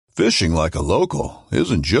Fishing like a local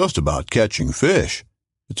isn't just about catching fish.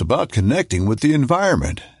 It's about connecting with the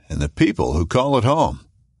environment and the people who call it home.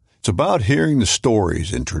 It's about hearing the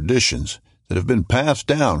stories and traditions that have been passed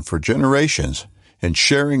down for generations and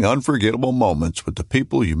sharing unforgettable moments with the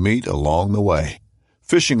people you meet along the way.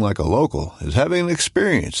 Fishing like a local is having an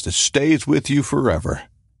experience that stays with you forever.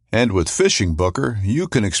 And with Fishing Booker, you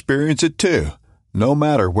can experience it too, no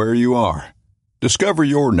matter where you are. Discover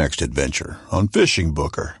your next adventure on Fishing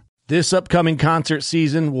Booker. This upcoming concert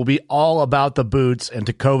season will be all about the boots, and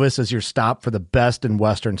Tecovas is your stop for the best in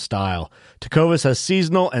Western style. Tecovas has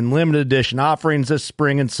seasonal and limited edition offerings this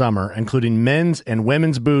spring and summer, including men's and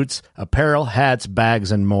women's boots, apparel, hats,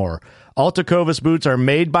 bags, and more. All Tecovas boots are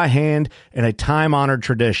made by hand in a time-honored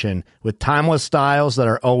tradition with timeless styles that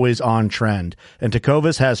are always on trend. And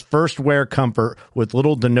Tecovas has first wear comfort with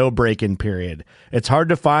little to no break-in period. It's hard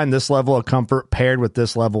to find this level of comfort paired with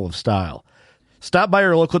this level of style. Stop by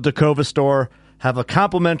your local Tecovas store, have a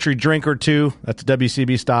complimentary drink or two, that's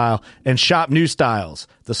WCB style, and shop new styles.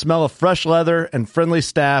 The smell of fresh leather and friendly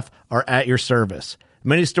staff are at your service.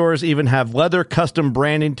 Many stores even have leather custom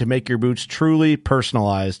branding to make your boots truly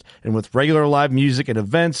personalized. And with regular live music and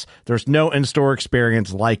events, there's no in-store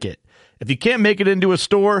experience like it. If you can't make it into a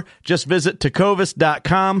store, just visit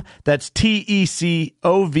tecovas.com. That's TECOVAS.com.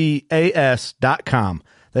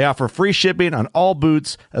 They offer free shipping on all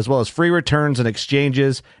boots, as well as free returns and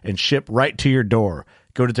exchanges, and ship right to your door.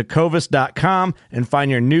 Go to tecovas.com and find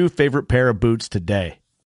your new favorite pair of boots today.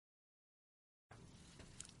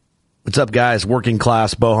 What's up, guys? Working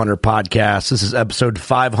Class Bowhunter Podcast. This is episode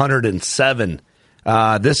 507.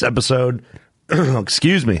 This episode,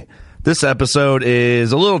 this episode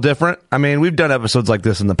is a little different. I mean, we've done episodes like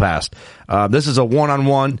this in the past. This is a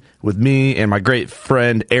one-on-one with me and my great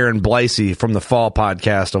friend Aaron Blasey from the Fall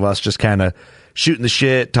podcast of us just kind of shooting the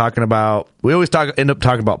shit, talking about, we always end up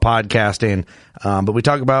talking about podcasting, but we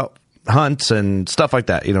talk about hunts and stuff like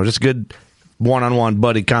that, just good one-on-one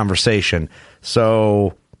buddy conversation.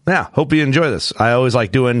 So yeah, hope you enjoy this. I always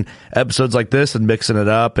like doing episodes like this and mixing it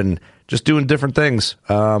up and just doing different things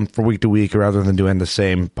for week to week rather than doing the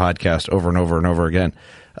same podcast over and over and over again.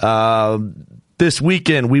 This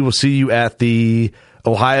weekend, we will see you at the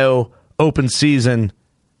Ohio Open Season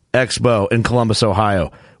Expo in Columbus,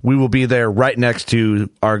 Ohio. We will be there right next to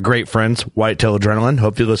our great friends, Whitetail Adrenaline.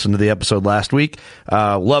 Hope you listened to the episode last week.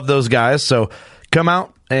 Love those guys. So come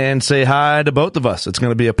out and say hi to both of us. It's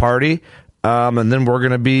going to be a party. And then we're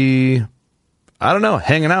going to be,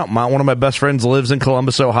 hanging out. One of my best friends lives in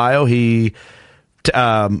Columbus, Ohio. He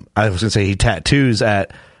tattoos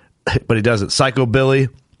at, but he doesn't. Psycho Billy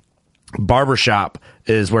Barbershop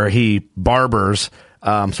is where he barbers.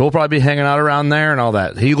 So we'll probably be hanging out around there and all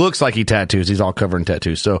that. He looks like he tattoos. He's all covered in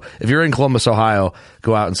tattoos. So if you're in Columbus, Ohio,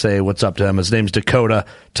 go out and say what's up to him. His name's Dakota.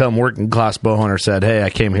 Tell him Working Class Bowhunter said, hey, I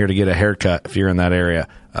came here to get a haircut if you're in that area.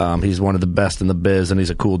 He's one of the best in the biz, and he's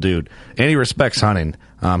a cool dude. And he respects hunting.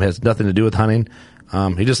 Has nothing to do with hunting.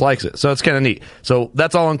 He just likes it. So it's kind of neat. So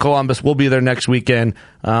that's all in Columbus. We'll be there next weekend.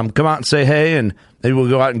 Come out and say hey, and maybe we'll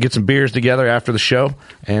go out and get some beers together after the show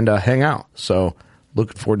and hang out. So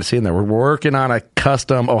looking forward to seeing that. We're working on a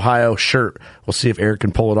custom Ohio shirt. We'll see if Eric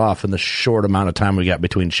can pull it off in the short amount of time we got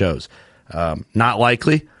between shows. Not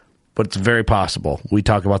likely, but it's very possible. We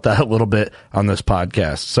talk about that a little bit on this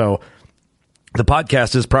podcast. So the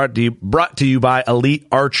podcast is brought to you by Elite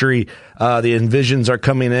Archery. The Envisions are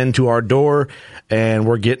coming into our door, and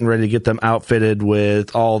we're getting ready to get them outfitted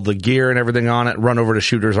with all the gear and everything on it. Run over to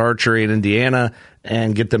Shooters Archery in Indiana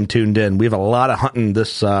and get them tuned in. We have a lot of hunting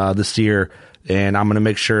this year, and I'm going to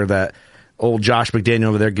make sure that old Josh McDaniel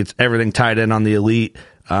over there gets everything tied in on the Elite,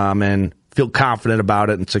 and feel confident about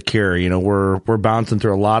it and secure. We're bouncing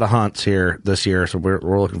through a lot of hunts here this year, so we're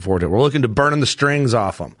looking forward to it. We're looking to burning the strings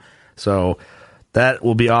off them. So that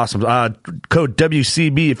will be awesome. Code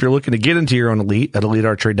WCB if you're looking to get into your own Elite at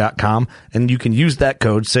EliteArchery.com, and you can use that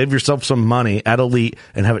code, save yourself some money at Elite,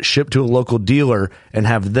 and have it shipped to a local dealer and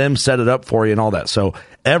have them set it up for you and all that. So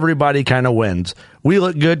everybody kind of wins. We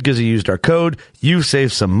look good because you used our code. You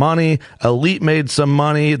saved some money. Elite made some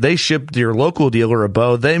money. They shipped your local dealer a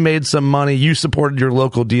bow. They made some money. You supported your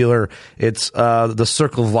local dealer. It's the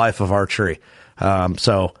circle of life of archery.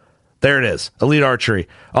 So there it is. Elite Archery.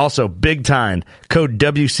 Also, big time. Code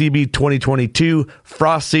WCB 2022.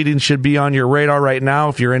 Frost seeding should be on your radar right now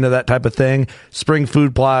if you're into that type of thing. Spring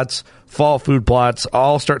food plots, fall food plots.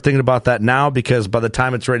 I'll start thinking about that now because by the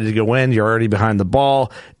time it's ready to go in, you're already behind the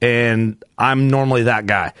ball, and I'm normally that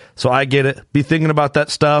guy. So I get it. Be thinking about that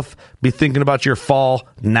stuff. Be thinking about your fall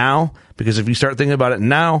now, because if you start thinking about it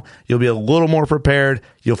now, you'll be a little more prepared.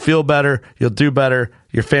 You'll feel better. You'll do better.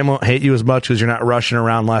 Your family won't hate you as much because you're not rushing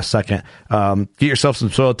around last second. Get yourself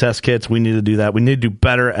some soil test kits. We need to do that. We need to do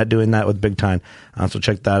better at doing that with Big Time. So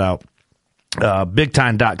check that out.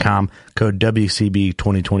 BigTime.com, code WCB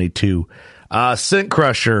 2022. Scent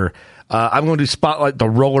Crusher. I'm going to spotlight the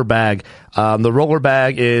roller bag. The roller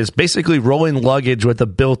bag is basically rolling luggage with a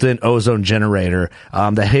built-in ozone generator.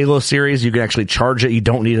 The Halo series, you can actually charge it. You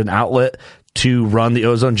don't need an outlet to run the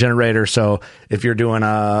ozone generator. So if you're doing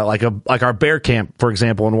like our bear camp, for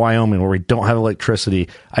example, in Wyoming, where we don't have electricity,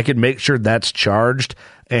 I can make sure that's charged,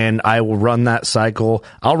 and I will run that cycle.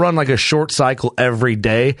 I'll run like a short cycle every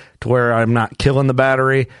day to where I'm not killing the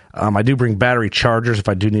battery. I do bring battery chargers if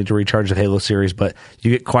I do need to recharge the Halo series, but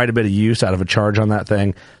you get quite a bit of use out of a charge on that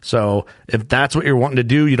thing. So if that's what you're wanting to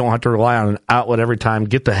do, you don't have to rely on an outlet every time.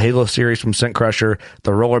 Get the Halo series from Scent Crusher.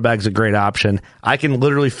 The roller bag's a great option. I can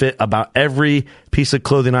literally fit about every piece of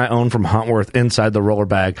clothing I own from Huntworth inside the roller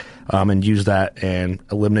bag, and use that and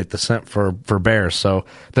eliminate the scent for bears. So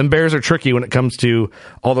then bears are tricky when it comes to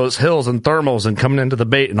all those hills and thermals and coming into the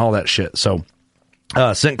bait and all that shit. So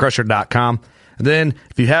scentcrusher.com. And then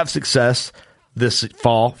if you have success this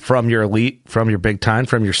fall from your Elite, from your Big Time,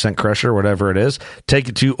 from your Scent Crusher, whatever it is, take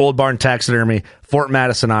it to Old Barn Taxidermy, Fort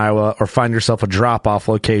Madison, Iowa, or find yourself a drop-off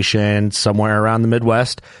location somewhere around the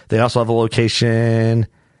Midwest. They also have a location,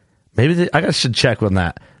 I should check on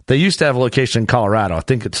that. They used to have a location in Colorado. I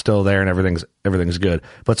think it's still there and everything's good.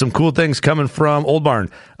 But some cool things coming from Old Barn.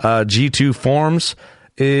 G2 Forms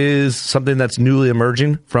is something that's newly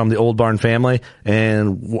emerging from the Old Barn family,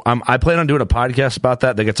 and I plan on doing a podcast about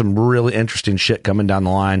that. They got some really interesting shit coming down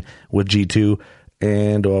the line with G2,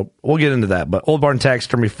 and we'll get into that. But Old Barn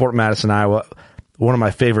Taxidermy, Fort Madison, Iowa, one of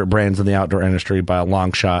my favorite brands in the outdoor industry by a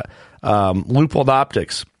long shot. Leupold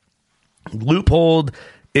Optics. Leupold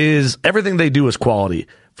is everything they do is quality,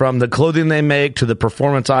 from the clothing they make to the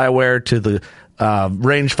performance eyewear to the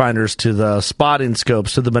rangefinders to the spotting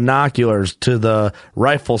scopes to the binoculars to the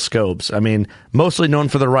rifle scopes. I mean, mostly known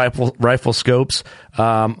for the rifle scopes.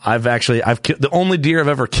 The only deer I've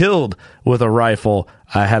ever killed with a rifle,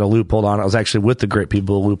 I had a Leupold on. I was actually with the great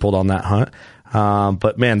people of Leupold on that hunt.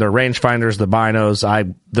 But man, their rangefinders, the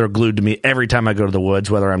binos, they're glued to me every time I go to the woods,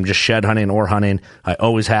 whether I'm just shed hunting or hunting. I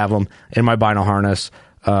always have them in my bino harness.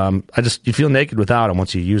 You feel naked without them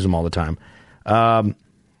once you use them all the time.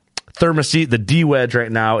 Thermoset, the D-Wedge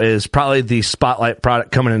right now is probably the spotlight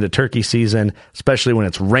product coming into turkey season, especially when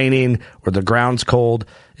it's raining or the ground's cold.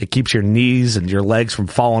 It keeps your knees and your legs from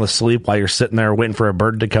falling asleep while you're sitting there waiting for a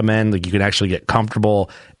bird to come in. Like, you can actually get comfortable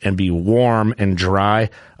and be warm and dry.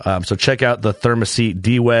 So check out the Thermoset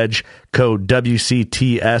D-Wedge. Code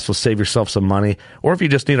WCTS will save yourself some money. Or if you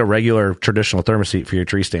just need a regular traditional Thermoset for your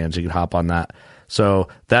tree stands, you can hop on that. So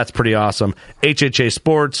that's pretty awesome. HHA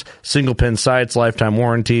Sports, single pin sights, lifetime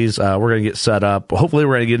warranties. We're going to get set up. Hopefully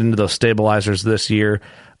we're going to get into those stabilizers this year.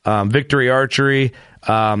 Victory Archery.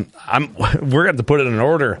 We're going to put it in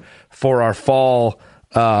order for our fall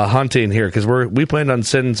hunting here, because we planned on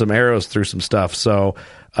sending some arrows through some stuff. So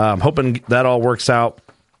hoping that all works out.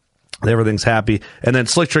 Everything's happy. And then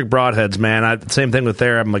Slick Trick Broadheads, man. Same thing with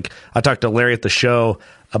there. I talked to Larry at the show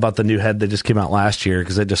about the new head that just came out last year,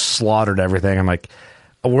 because they just slaughtered everything. I'm like,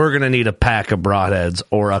 we're going to need a pack of broadheads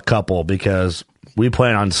or a couple, because we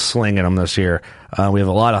plan on slinging them this year. We have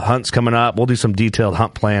a lot of hunts coming up. We'll do some detailed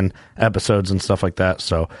hunt plan episodes and stuff like that.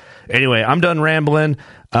 So anyway, I'm done rambling.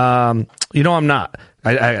 I'm not.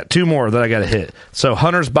 I got two more that I got to hit. So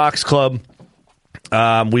Hunter's Box Club.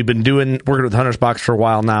 We've been working with Hunter's Box for a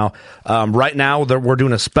while now. Right now, we're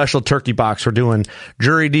doing a special turkey box. We're doing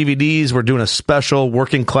jury DVDs. We're doing a special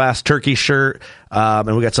working class turkey shirt.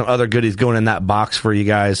 And we got some other goodies going in that box for you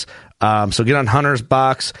guys. So get on Hunter's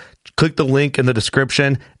Box. Click the link in the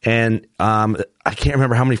description, and I can't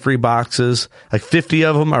remember how many free boxes. Like 50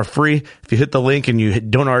 of them are free. If you hit the link and you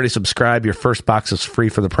don't already subscribe, your first box is free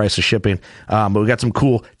for the price of shipping. But we got some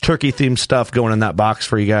cool turkey-themed stuff going in that box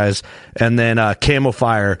for you guys. And then Camo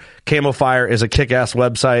Fire. Camo Fire is a kick-ass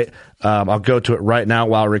website. I'll go to it right now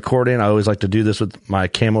while recording. I always like to do this with my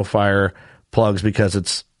Camo Fire plugs,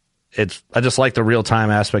 because I just like the real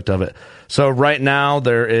time aspect of it. So right now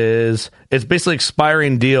it's basically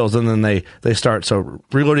expiring deals, and then they start. So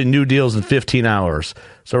reloading new deals in 15 hours.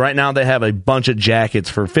 So right now they have a bunch of jackets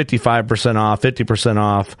for 55% off, 50%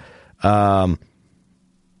 off.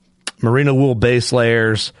 Merino wool base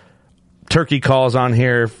layers, turkey calls on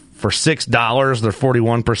here for $6. They're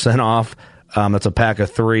 41% off. That's a pack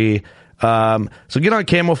of 3. So get on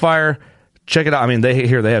Camo Fire, check it out. I mean, they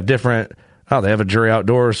have different. They have a Drury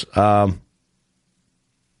Outdoors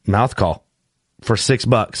mouth call for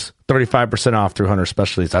 $6, 35% off through Hunter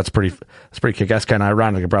Specialties. That's pretty kick. That's kind of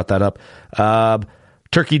ironic I brought that up.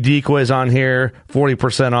 Turkey decoys on here,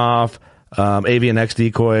 40% off. Avian X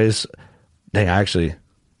decoys. Dang, I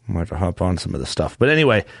might have to hop on some of this stuff. But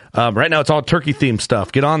anyway, right now it's all turkey themed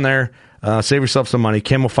stuff. Get on there, save yourself some money.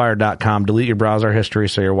 CamoFire.com. Delete your browser history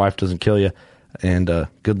so your wife doesn't kill you. And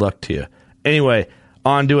good luck to you. Anyway,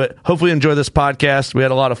 on to it. Hopefully you enjoy this podcast. We had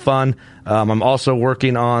a lot of fun. I'm also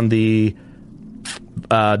working on the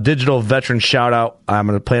digital veteran shout out. I'm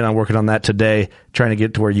going to plan on working on that today, trying to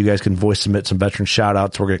get to where you guys can voice submit some veteran shout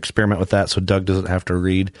outs. We're going to experiment with that so Doug doesn't have to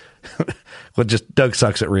read. Well, just Doug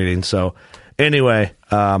sucks at reading. So anyway,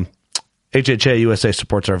 HHA USA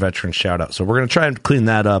supports our veteran shout out. So we're going to try and clean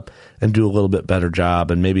that up and do a little bit better job.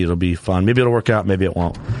 And maybe it'll be fun. Maybe it'll work out. Maybe it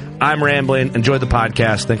won't. I'm rambling. Enjoy the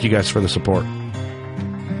podcast. Thank you guys for the support.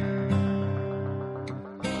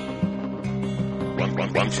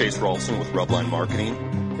 I'm Chase Rolfson with Rubline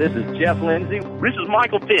Marketing. This is Jeff Lindsay. This is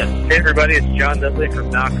Michael Pitt. Hey everybody, it's John Dudley from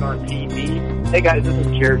Knock On TV. Hey guys, this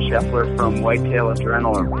is Jared Scheffler from Whitetail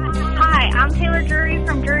Adrenaline. Hi, I'm Taylor Drury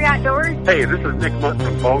from Drury Outdoors. Hey, this is Nick Mutt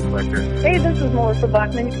from Bone Collector. Hey, this is Melissa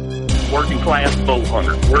Buckman. Working Class Bow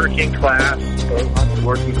Hunter. Working Class Bow Hunter.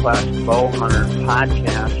 Working Class Bow Hunter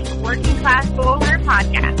Podcast. Working Class Bow Hunter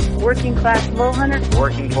Podcast. Working Class Bow Hunter.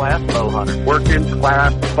 Working Class Bow Hunter. Working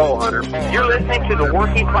Class Bow Hunter. You're listening to the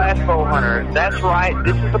Working Class Bow Hunter. That's right,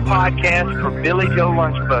 this is the podcast for Billy Joe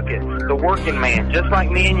Lunchbucket, the working man, just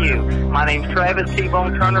like me and you. My name's Travis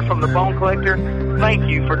T-Bone Turner from the Bone Collector.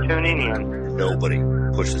 Thank you for tuning in. Nobody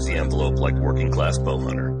pushes the envelope like Working Class Bow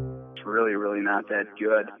Hunter. It's really, really not that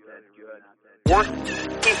good. Working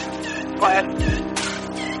Class.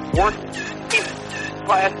 Working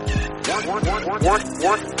Class.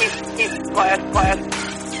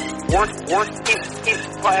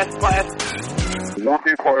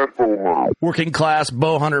 Working Class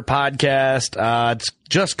Bow Hunter Podcast. It's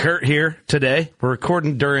just Kurt here today. We're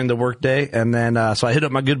recording during the workday, and then so I hit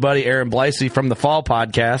up my good buddy Aaron Blicey from the Fall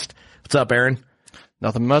Podcast. What's up, Aaron?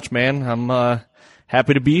 Nothing much, man. I'm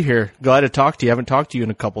happy to be here. Glad to talk to you. I haven't talked to you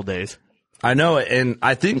in a couple days. I know it, and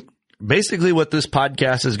I think basically what this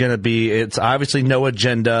podcast is going to be, it's obviously no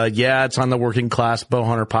agenda. Yeah, it's on the Working Class Bow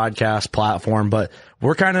Hunter Podcast platform, but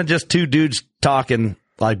we're kind of just two dudes talking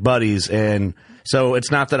like buddies, and so it's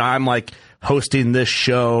not that I'm like hosting this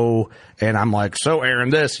show and I'm like, so Aaron,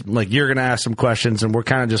 this, like you're going to ask some questions, and we're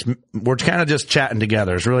kind of just chatting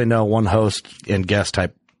together. There's really no one host and guest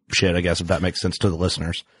type shit, I guess, if that makes sense to the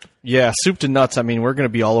listeners. Yeah, soup to nuts. I mean, we're going to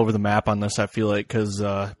be all over the map on this, I feel like, because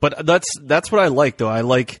but that's what I like, though. I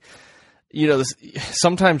like,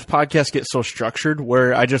 sometimes podcasts get so structured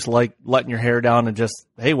where I just like letting your hair down and just,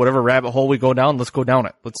 hey, whatever rabbit hole we go down, let's go down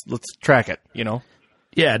it. Let's track it,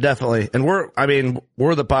 Yeah, definitely. And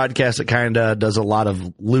we're the podcast that kind of does a lot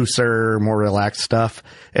of looser, more relaxed stuff.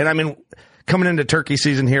 And I mean, coming into turkey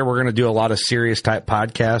season here, we're going to do a lot of serious type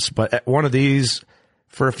podcasts, but one of these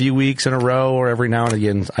for a few weeks in a row or every now and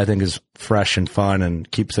again, I think is fresh and fun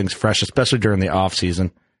and keeps things fresh, especially during the off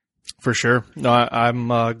season. For sure. No, I'm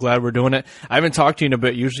glad we're doing it. I haven't talked to you in a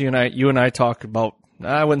bit. Usually you and I talk about,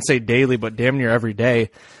 I wouldn't say daily, but damn near every day.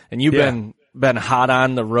 And you've been hot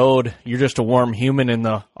on the road. You're just a warm human in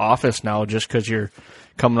the office now just because you're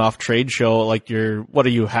coming off trade show. Like what are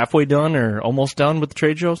you, halfway done or almost done with the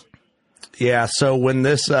trade shows? Yeah, so when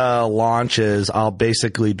this launches, I'll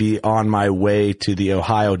basically be on my way to the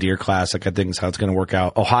Ohio Deer Classic. I think is how it's going to work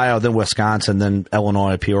out. Ohio, then Wisconsin, then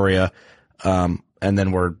Illinois, Peoria, and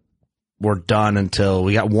then we're done until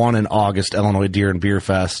we got one in August, Illinois Deer and Beer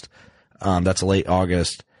Fest. That's late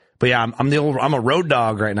August. But yeah, I'm a road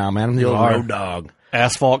dog right now, man. I'm the old road dog.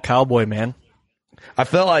 Asphalt cowboy, man. I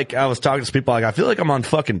feel like I was talking to people like I feel like I'm on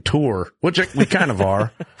fucking tour, which we kind of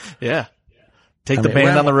are. Yeah. Take the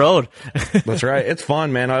band on the road. That's right. It's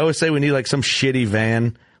fun, man. I always say we need like some shitty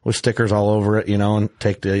van with stickers all over it, and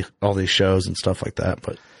take all these shows and stuff like that.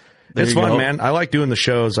 But it's fun, man. I like doing the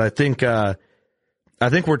shows. I think we're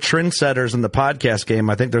trendsetters in the podcast game.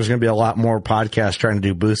 I think there's going to be a lot more podcasts trying to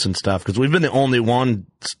do booths and stuff because we've been the only one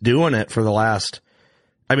doing it for the last,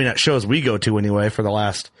 at shows we go to anyway, for the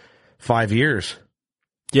last 5 years.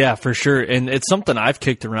 Yeah, for sure. And it's something I've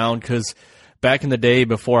kicked around because back in the day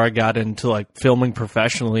before I got into like filming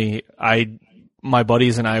professionally, my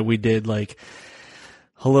buddies and I, we did like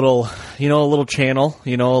a little channel,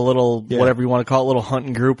 whatever you want to call it, a little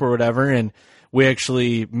hunting group or whatever. And we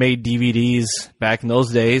actually made DVDs back in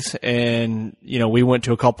those days, and we went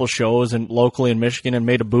to a couple shows and locally in Michigan and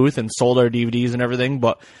made a booth and sold our DVDs and everything.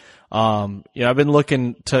 But I've been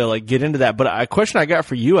looking to like get into that. But a question I got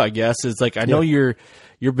for you, I guess, is like I know you're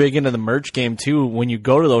big into the merch game too when you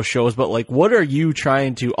go to those shows. But like, what are you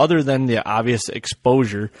trying to, other than the obvious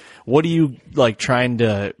exposure, what are you like trying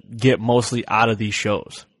to get mostly out of these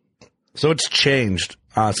shows? So it's changed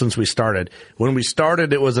since we started. When we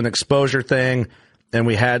started, it was an exposure thing, and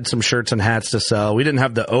we had some shirts and hats to sell. We didn't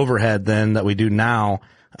have the overhead then that we do now,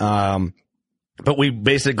 but we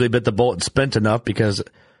basically bit the bullet and spent enough because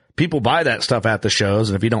people buy that stuff at the shows,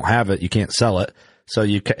 and if you don't have it, you can't sell it. So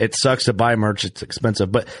it sucks to buy merch. It's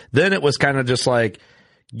expensive. But then it was kind of just like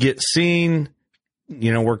get seen.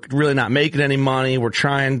 We're really not making any money. We're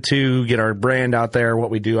trying to get our brand out there, what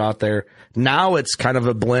we do out there. Now it's kind of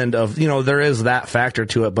a blend of, there is that factor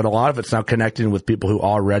to it, but a lot of it's now connecting with people who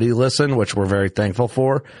already listen, which we're very thankful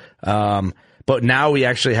for. But now we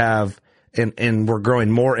actually have, and we're growing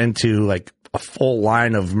more into like a full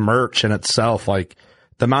line of merch in itself. Like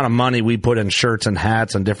the amount of money we put in shirts and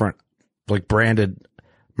hats and different like branded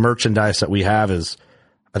merchandise that we have is,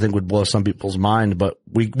 I think would blow some people's mind, but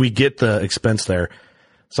we get the expense there.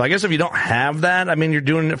 So I guess if you don't have that, I mean, you're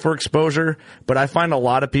doing it for exposure, but I find a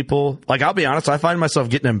lot of people, like, I'll be honest, I find myself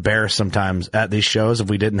getting embarrassed sometimes at these shows if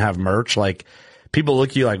we didn't have merch. Like, people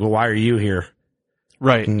look at you like, well, why are you here?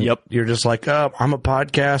 Right. And yep. You're just like, oh, I'm a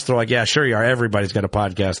podcast. They're like, yeah, sure you are. Everybody's got a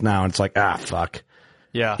podcast now. And it's like, fuck.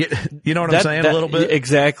 Yeah. You know what I'm saying? A little bit?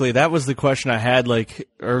 Exactly. That was the question I had, like,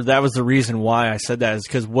 or that was the reason why I said that, is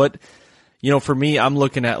because for me, I'm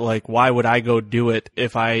looking at like, why would I go do it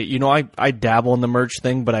if I dabble in the merch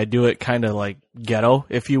thing, but I do it kind of like ghetto,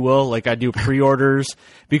 if you will. Like I do pre-orders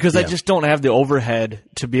because I just don't have the overhead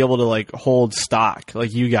to be able to like hold stock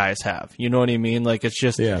like you guys have. You know what I mean? Like it's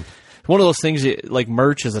just one of those things like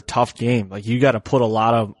merch is a tough game. Like you got to put a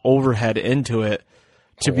lot of overhead into it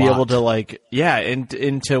to be able to like,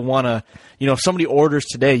 and to want to, if somebody orders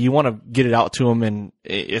today, you want to get it out to them and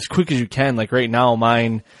as quick as you can. Like right now,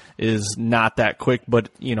 mine is not that quick, but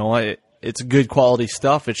it's good quality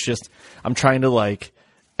stuff. It's just, I'm trying to like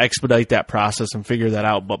expedite that process and figure that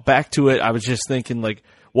out. But back to it, I was just thinking like,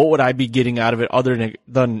 what would I be getting out of it other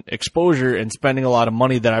than exposure and spending a lot of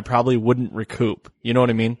money that I probably wouldn't recoup? You know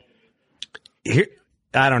what I mean?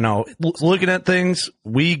 I don't know. Looking at things,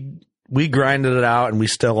 we grinded it out and we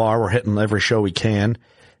still are. We're hitting every show we can.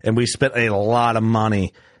 And we spent a lot of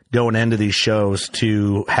money going into these shows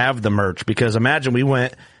to have the merch, because imagine we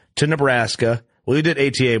went to Nebraska. Well, we did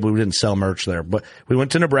ATA, but we didn't sell merch there. But we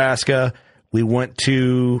went to Nebraska. We went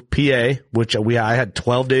to PA, which I had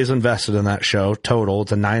 12 days invested in that show total.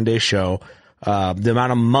 It's a 9-day show. The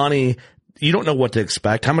amount of money, you don't know what to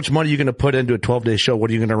expect. How much money are you going to put into a 12-day show? What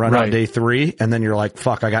are you going to run on day 3? And then you're like,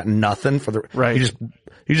 fuck, I got nothing for the,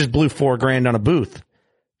 you just blew $4,000 on a booth,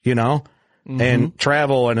 and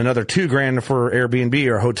travel and another $2,000 for Airbnb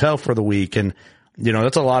or hotel for the week. And,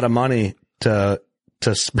 that's a lot of money to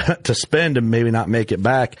spend and maybe not make it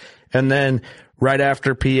back. And then right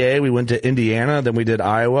after PA, we went to Indiana, then we did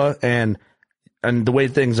Iowa, and the way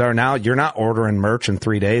things are now, you're not ordering merch in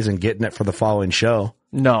 3 days and getting it for the following show.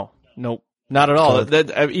 No, not at all.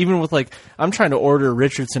 Even with like, I'm trying to order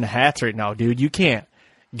Richardson hats right now, dude. You can't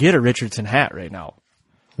get a Richardson hat right now.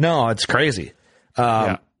 No, it's crazy.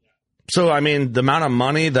 So, I mean, the amount of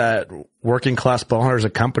money that Working Class Bowhunter as a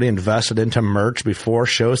company invested into merch before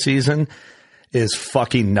show season is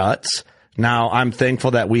fucking nuts. Now, I'm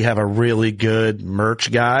thankful that we have a really good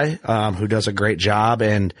merch guy who does a great job,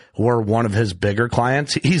 and we're one of his bigger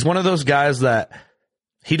clients. He's one of those guys that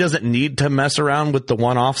he doesn't need to mess around with the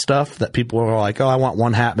one-off stuff that people are like, oh, I want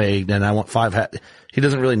 1 hat made and I want 5 hats. He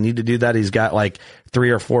doesn't really need to do that. He's got like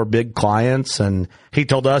 3 or 4 big clients, and he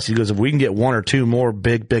told us, he goes, if we can get 1 or 2 more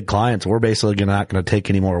big clients, we're basically not going to take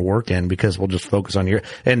any more work in because we'll just focus on your.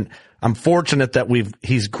 And I'm fortunate that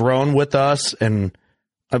he's grown with us, and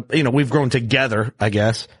we've grown together, I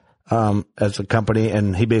guess, as a company.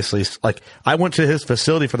 And he basically, like, I went to his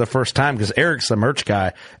facility for the first time because Eric's the merch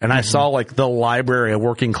guy, and I saw like the library of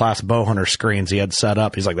Working Class Bowhunter screens he had set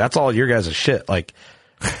up. He's like, that's all your guys' shit. Like,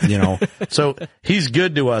 so he's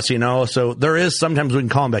good to us, so there is sometimes we can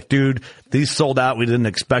call him back, dude, these sold out. We didn't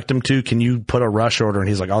expect them to. Can you put a rush order? And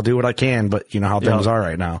he's like, I'll do what I can, but you know how things are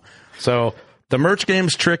right now. So the merch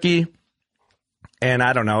game's tricky. And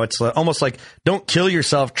I don't know, it's almost like don't kill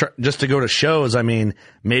yourself just to go to shows. I mean,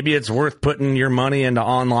 maybe it's worth putting your money into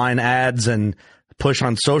online ads and push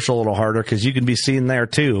on social a little harder because you can be seen there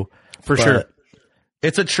too. For sure.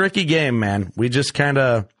 It's a tricky game, man. We just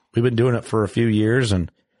we've been doing it for a few years,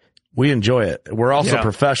 and We enjoy it. We're also Yeah.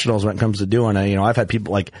 professionals when it comes to doing it. You know, I've had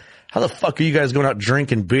people like, how the fuck are you guys going out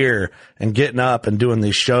drinking beer and getting up and doing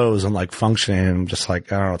these shows and like functioning? And I'm just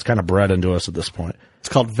like, I don't know, it's kind of bred into us at this point. It's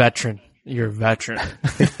called veteran. You're a veteran.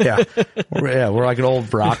 Yeah. We're like an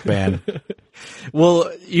old rock band.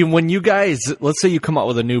 Well, when you guys, let's say you come out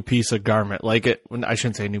with a new piece of garment, I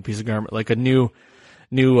shouldn't say a new piece of garment, like a new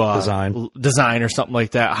design or something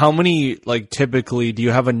like that. How many, like, typically do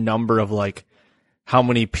you have a number of like how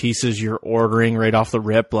many pieces you're ordering right off the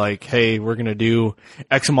rip? Like, hey, we're going to do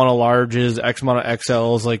X amount of larges, X amount of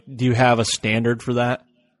XLs. Like, do you have a standard for that?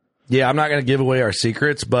 Yeah. I'm not going to give away our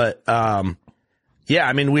secrets, but, yeah,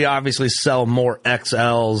 I mean, we obviously sell more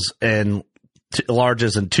XLs and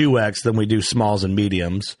larges and 2X than we do smalls and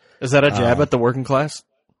mediums. Is that a jab at the working class?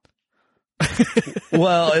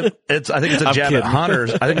 Well, I think it's a I'm jab kidding. at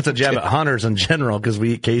hunters. I think it's a jab at hunters in general because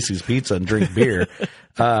we eat Casey's Pizza and drink beer.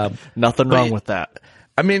 Nothing wrong with that.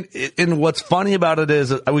 I mean, and what's funny about it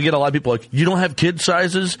is we get a lot of people like, you don't have kid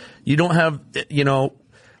sizes. You don't have, you know,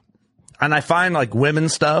 and I find like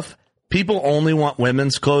women's stuff. People only want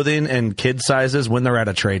women's clothing and kid sizes when they're at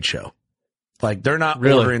a trade show. Like, they're not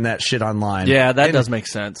Really? ordering that shit online. Yeah, that does make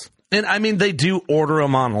sense. And I mean, they do order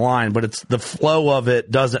them online, but it's the flow of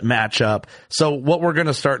it doesn't match up. So what we're going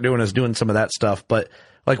to start doing is doing some of that stuff. But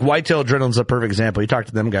like Whitetail Adrenaline's a perfect example. You talk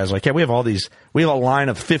to them guys like, yeah, we have a line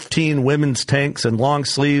of 15 women's tanks and long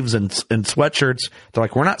sleeves and sweatshirts. They're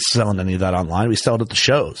like, we're not selling any of that online. We sell it at the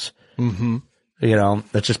shows. Mm-hmm. You know,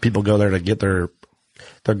 it's just people go there to get their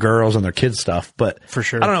girls and their kids stuff. But For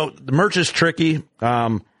sure. I don't know. The merch is tricky.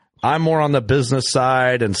 I'm more on the business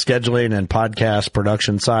side and scheduling and podcast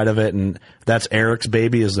production side of it. And that's Eric's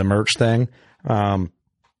baby is the merch thing.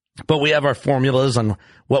 But we have our formulas on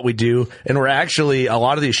what we do. And we're actually, a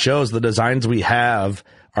lot of these shows, the designs we have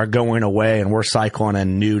are going away and we're cycling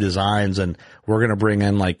in new designs and we're going to bring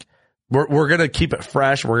in like, we're going to keep it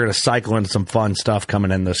fresh. We're going to cycle in some fun stuff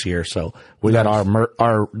coming in this year. So we got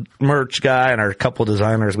our merch guy and our couple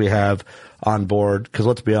designers we have on board. Cause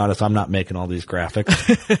let's be honest, I'm not making all these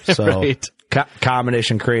graphics. So Right.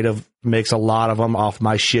 Combination Creative makes a lot of them off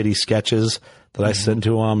my shitty sketches that I send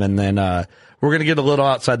to them. And then, we're going to get a little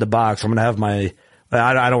outside the box. I'm going to have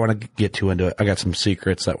I don't want to get too into it. I got some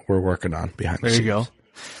secrets that we're working on behind the scenes.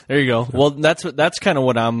 There you go. Well, that's kind of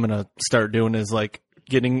what I'm going to start doing is like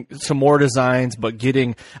getting some more designs, but I'm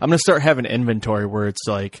going to start having inventory where it's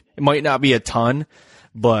like, it might not be a ton,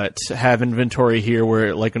 but have inventory here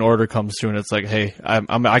where like an order comes through and it's like, hey,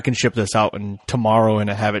 I can ship this out tomorrow and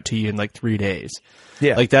have it to you in like 3 days.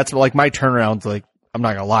 Yeah. Like that's like my turnaround's like, I'm not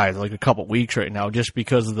going to lie, it's like a couple weeks right now just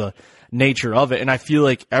because of the nature of it. And I feel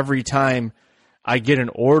like every time I get an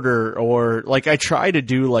order or like I try to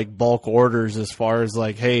do like bulk orders as far as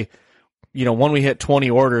like, hey, you know, when we hit 20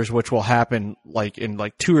 orders, which will happen like in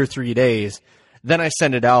like 2 or 3 days, then I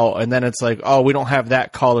send it out and then it's like, oh, we don't have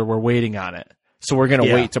that color. We're waiting on it. So we're going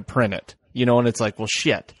to wait to print it, you know, and it's like, well,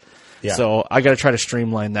 shit. Yeah. So I got to try to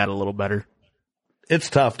streamline that a little better. It's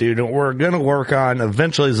tough, dude. And we're going to work on,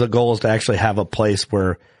 eventually the goal is to actually have a place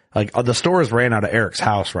where like the store is ran out of Eric's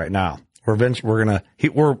house right now.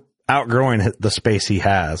 We're outgrowing the space he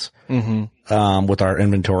has, with our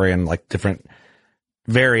inventory and like different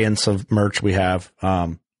variants of merch we have.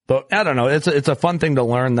 But I don't know. It's a fun thing to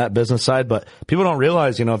learn that business side, but people don't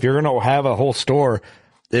realize, you know, if you're going to have a whole store,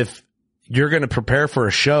 if you're going to prepare for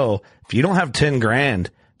a show, if you don't have 10 grand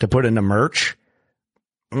to put into merch,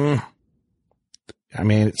 I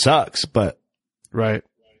mean, it sucks, but right.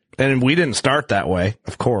 And we didn't start that way.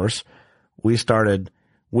 Of course, we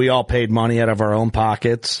all paid money out of our own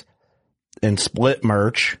pockets and split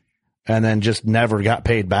merch and then just never got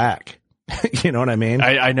paid back. You know what I mean?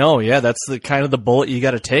 I know. Yeah. That's the kind of the bullet you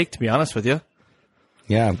got to take, to be honest with you.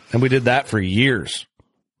 Yeah. And we did that for years.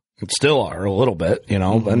 And still are a little bit, you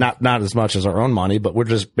know, but not as much as our own money, but we're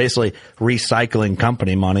just basically recycling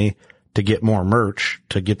company money to get more merch,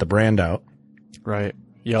 to get the brand out. Right.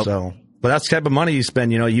 Yep. So, but that's the type of money you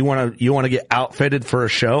spend, you know, you want to get outfitted for a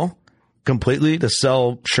show completely to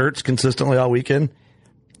sell shirts consistently all weekend.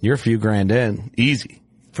 You're a few grand in, easy.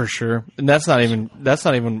 For sure. And that's not even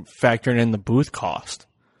factoring in the booth cost.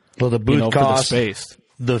 Well, the booth cost, for the space.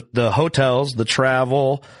 The hotels, the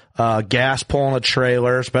travel, gas pulling a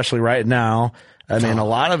trailer, especially right now. I mean, a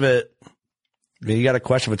lot of it, you got to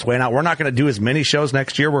question if it's weighing out. We're not going to do as many shows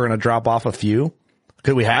next year. We're going to drop off a few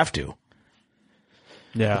because we have to.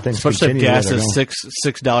 Yeah, especially if gas is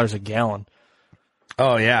 $6 a gallon.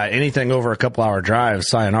 Oh yeah, anything over a couple hour drive,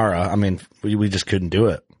 sayonara. I mean, we just couldn't do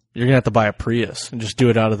it. You're gonna have to buy a Prius and just do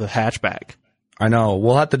it out of the hatchback. I know.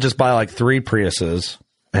 We'll have to just buy like 3 Priuses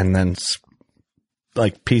and then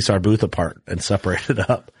like piece our booth apart and separate it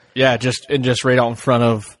up. Yeah, just right out in front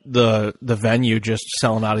of the venue, just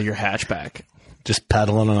selling out of your hatchback. Just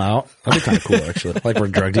peddling them out. That'd be kind of cool, actually. Like we're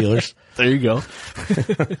drug dealers. There you go.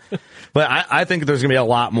 But I think there's going to be a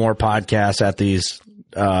lot more podcasts at these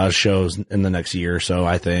shows in the next year or so,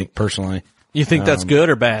 I think, personally. You think that's good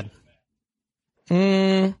or bad?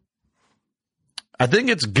 I think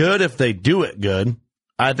it's good if they do it good.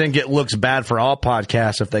 I think it looks bad for all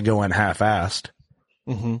podcasts if they go in half-assed.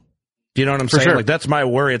 Mm-hmm. Do you know what I'm saying? Sure. Like, that's my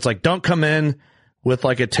worry. It's like, don't come in with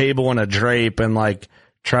like a table and a drape and like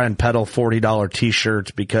try and peddle $40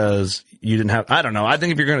 t-shirts because you didn't have, I don't know. I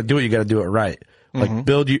think if you're going to do it, you got to do it right. Like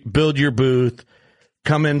build your booth,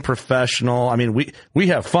 come in professional. I mean, we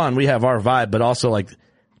have fun. We have our vibe, but also like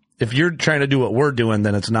if you're trying to do what we're doing,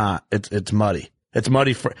 then it's not, it's muddy. It's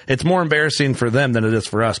muddy it's more embarrassing for them than it is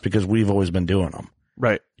for us because we've always been doing them.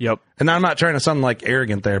 Right. Yep. And I'm not trying to sound like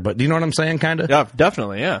arrogant there, but do you know what I'm saying? Kind of. Yeah,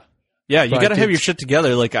 definitely. Yeah. Yeah. You got to have your shit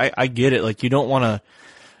together. Like I get it. Like you don't want to,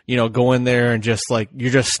 go in there and just like,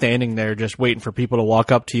 you're just standing there just waiting for people to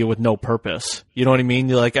walk up to you with no purpose. You know what I mean?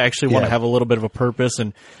 You like actually want to have a little bit of a purpose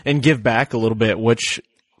and give back a little bit, which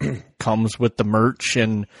comes with the merch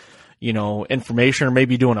and, information, or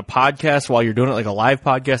maybe doing a podcast while you're doing it, like a live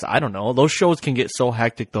podcast. I don't know. Those shows can get so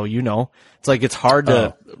hectic though, It's like it's hard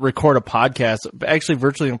to record a podcast, but actually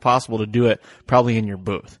virtually impossible to do it probably in your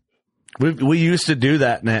booth. We used to do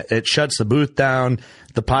that, and it shuts the booth down.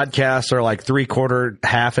 The podcasts are like 3/4,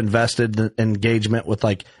 half invested in engagement with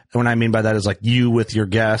like, and what I mean by that is like you with your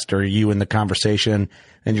guest or you in the conversation,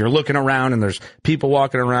 and you're looking around and there's people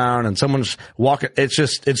walking around and someone's walking.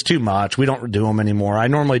 It's too much. We don't do them anymore. I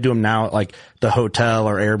normally do them now at like the hotel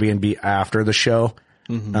or Airbnb after the show.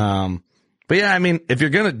 Mm-hmm. But yeah, I mean, if you're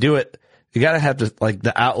going to do it, you got to have to like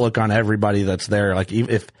the outlook on everybody that's there. Like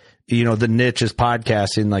if, the niche is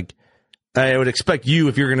podcasting, like, I would expect you,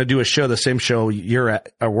 if you're going to do a show, the same show you're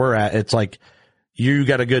at or we're at, it's like you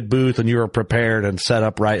got a good booth and you were prepared and set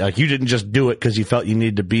up right. Like you didn't just do it because you felt you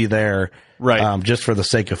needed to be there, right? Just for the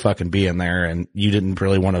sake of fucking being there, and you didn't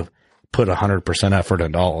really want to put 100% effort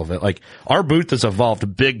into all of it. Like our booth has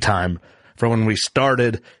evolved big time from when we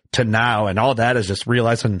started to now, and all that is just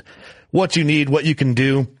realizing what you need, what you can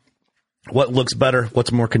do, what looks better,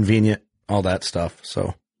 what's more convenient, all that stuff.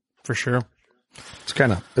 So for sure.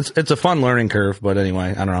 It's a fun learning curve, but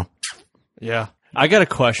anyway, I don't know. Yeah. I got a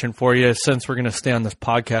question for you since we're going to stay on this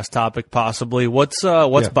podcast topic possibly. What's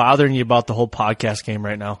bothering you about the whole podcast game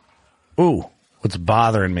right now? Ooh, what's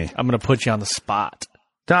bothering me? I'm going to put you on the spot.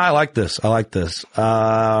 No, I like this. Not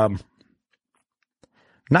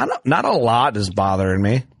a lot is bothering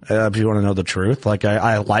me, if you want to know the truth. Like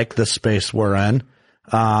I like the space we're in.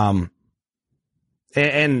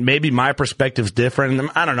 And maybe my perspective's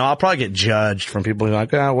different. I don't know. I'll probably get judged from people who are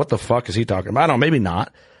like, what the fuck is he talking about? I don't know. Maybe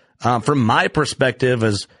not. From my perspective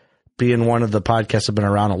as being one of the podcasts that have been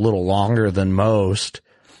around a little longer than most,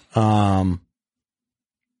 I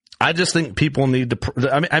just think people need to,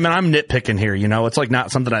 I mean, I'm nitpicking here, it's like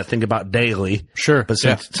not something I think about daily. Sure. But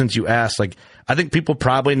since you asked, like, I think people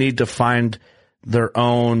probably need to find their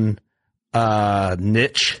own,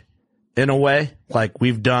 niche in a way. Like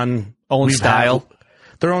we've done.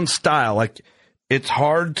 Their own style. Like it's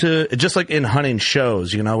hard to, just like in hunting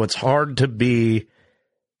shows, it's hard to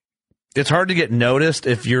get noticed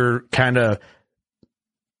if you're kind of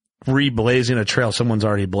re-blazing a trail someone's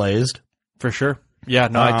already blazed. For sure. Yeah,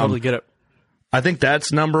 no, I totally get it. I think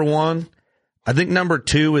that's number one. I think number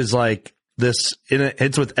two is like this,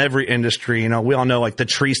 it's with every industry, we all know like the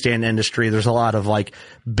tree stand industry, there's a lot of like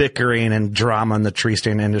bickering and drama in the tree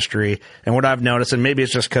stand industry. And what I've noticed, and maybe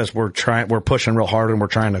it's just because we're pushing real hard and we're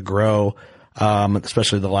trying to grow,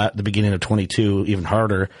 especially the beginning of 22, even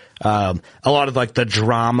harder. A lot of like the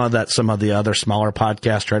drama that some of the other smaller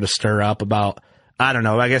podcasts try to stir up about, I don't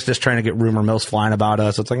know, I guess just trying to get rumor mills flying about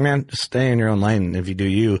us. It's like, man, just stay in your own lane if you do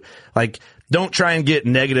you. Like, don't try and get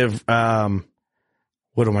negative,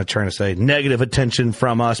 what am I trying to say? Negative attention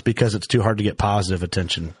from us because it's too hard to get positive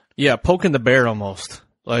attention. Yeah, poking the bear almost.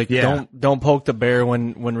 Like, don't poke the bear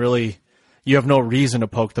when really you have no reason to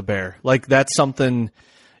poke the bear. Like, that's something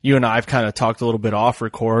you and I have kind of talked a little bit off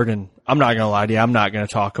record, and I'm not going to lie to you, I'm not going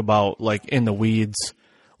to talk about, like, in the weeds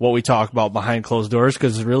what we talk about behind closed doors,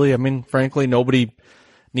 because really, I mean, frankly, nobody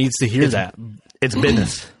needs to hear that. It's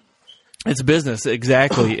business. It's business,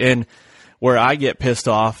 exactly. And where I get pissed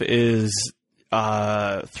off is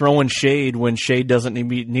throwing shade when shade doesn't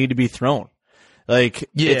need to be thrown. Like,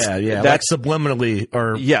 that's like subliminally,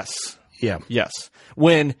 or yes.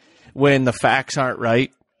 When the facts aren't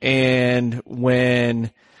right, and when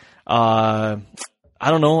I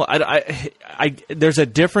don't know, I there's a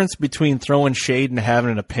difference between throwing shade and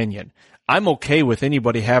having an opinion. I'm okay with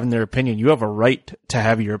anybody having their opinion. You have a right to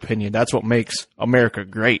have your opinion. That's what makes America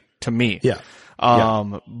great to me. Yeah.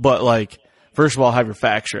 But like, first of all, have your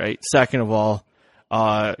facts right. Second of all,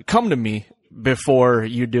 come to me before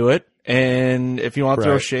you do it. And if you want to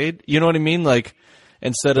throw shade, you know what I mean? Like,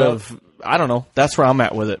 instead of, I don't know, that's where I'm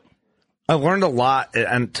at with it. I learned a lot.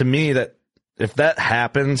 And to me, that if that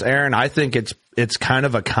happens, Aaron, I think it's kind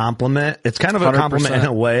of a compliment. It's kind of a 100%. Compliment in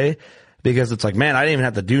a way, because it's like, man, I didn't even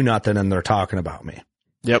have to do nothing and they're talking about me.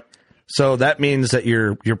 Yep. So that means that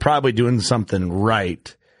you're probably doing something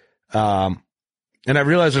right. And I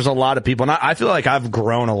realize there's a lot of people, and I feel like I've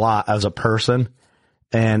grown a lot as a person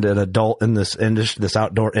and an adult in this industry, this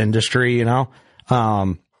outdoor industry, you know?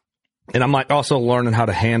 And I'm like also learning how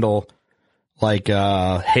to handle like,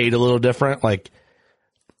 hate a little different. Like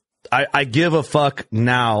I give a fuck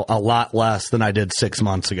now a lot less than I did 6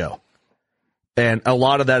 months ago. And a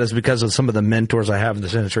lot of that is because of some of the mentors I have in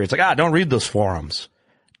this industry. It's like, don't read those forums.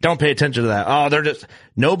 Don't pay attention to that. Oh, they're just,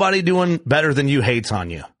 nobody doing better than you hates on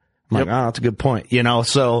you. I'm like, that's a good point. You know,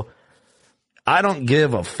 so I don't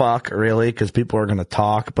give a fuck really, because people are going to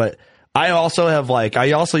talk. But I also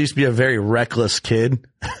used to be a very reckless kid.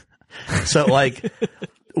 So like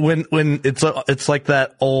when it's like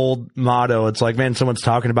that old motto, it's like, man, someone's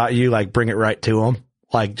talking about you, like bring it right to them.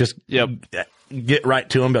 Like just get right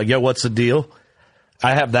to them. Be like, yo, what's the deal?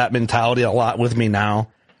 I have that mentality a lot with me now.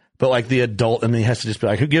 But like the adult in me has to just be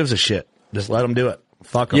like, who gives a shit? Just let them do it.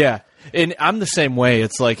 Fuck them. Yeah. And I'm the same way.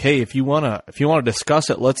 It's like, hey, if you want to discuss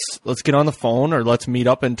it, let's get on the phone or let's meet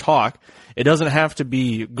up and talk. It doesn't have to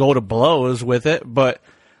be go to blows with it, but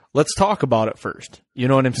let's talk about it first. You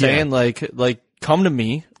know what I'm saying? Yeah. Like come to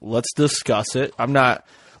me, let's discuss it. I'm not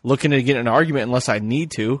looking to get in an argument unless I need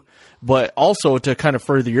to, but also to kind of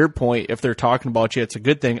further your point, if they're talking about you, it's a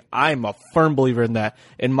good thing. I'm a firm believer in that.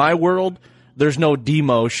 In my world, there's no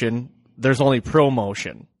demotion. There's only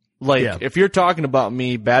promotion. Like, if you're talking about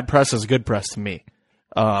me, bad press is good press to me.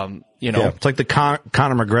 You know, it's like the Conor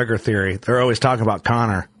McGregor theory. They're always talking about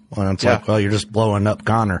Conor when it's like, well, you're just blowing up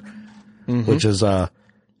Conor, which is,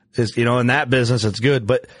 you know, in that business, it's good.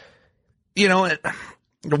 But, you know,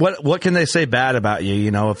 what can they say bad about you?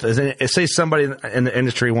 You know, if say somebody in the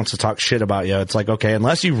industry wants to talk shit about you, it's like, okay,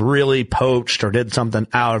 unless you've really poached or did something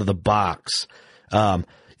out of the box.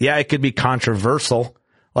 It could be controversial.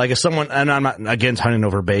 Like if someone, and I'm not against hunting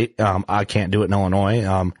over bait. I can't do it in Illinois.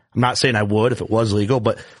 I'm not saying I would if it was legal,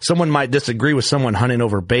 but someone might disagree with someone hunting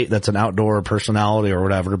over bait that's an outdoor personality or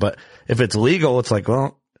whatever. But if it's legal, it's like,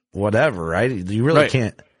 well, whatever, right? You really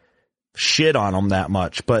can't shit on them that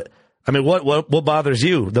much. But I mean, what bothers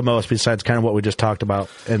you the most besides kind of what we just talked about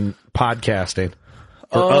in podcasting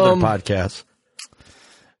or other podcasts?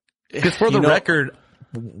 Because for the record,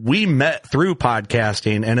 we met through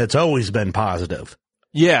podcasting and it's always been positive.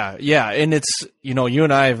 Yeah. And it's, you know, you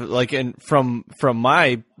and I have like, and from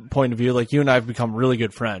my point of view, like you and I have become really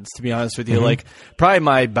good friends, to be honest with you. Like probably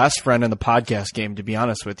my best friend in the podcast game, to be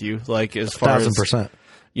honest with you, like as far 1,000%. As,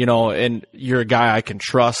 you know, and you're a guy I can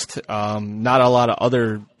trust. Not a lot of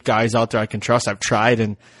other guys out there I can trust. I've tried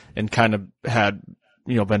and kind of had,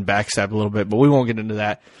 you know, been backstabbed a little bit, but we won't get into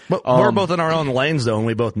that. But we're both in our own lanes though, and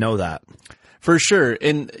we both know that. For sure.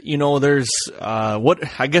 And, you know, there's,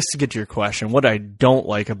 I guess to get to your question, what I don't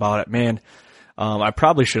like about it, man, I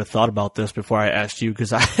probably should have thought about this before I asked you,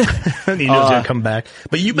 because he knows he'll come back.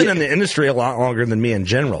 But you've been in the industry a lot longer than me in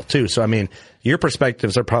general, too. So, I mean, your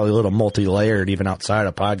perspectives are probably a little multi-layered even outside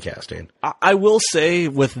of podcasting. I will say,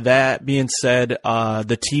 with that being said,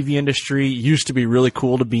 the TV industry used to be really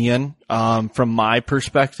cool to be in. From my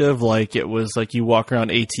perspective, like it was like you walk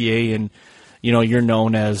around ATA and, you know, you're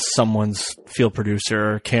known as someone's field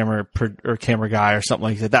producer or camera guy or something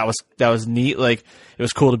like that. That was neat. Like it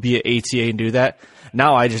was cool to be at ATA and do that.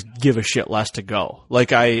 Now I just give a shit less to go. Like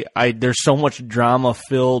there's so much drama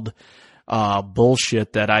filled,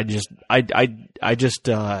 bullshit that I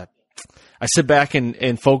sit back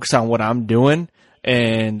and focus on what I'm doing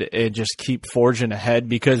and just keep forging ahead,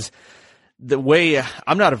 because the way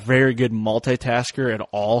I'm not a very good multitasker at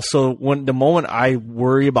all. So the moment I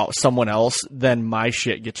worry about someone else, then my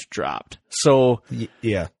shit gets dropped. So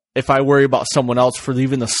if I worry about someone else for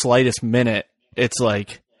even the slightest minute, it's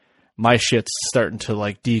like my shit's starting to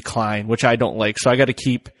like decline, which I don't like. So I got to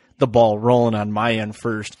keep the ball rolling on my end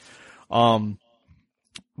first. But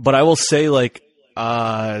I will say, like,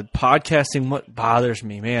 podcasting, what bothers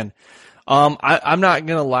me, man. I'm not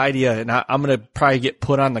going to lie to you, and I'm going to probably get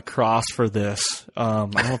put on the cross for this. I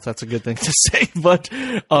don't know if that's a good thing to say, but...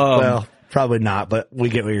 well, probably not, but we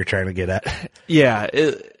get what you're trying to get at. Yeah,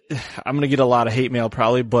 I'm going to get a lot of hate mail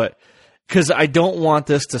probably, but because I don't want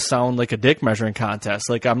this to sound like a dick measuring contest.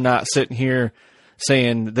 Like, I'm not sitting here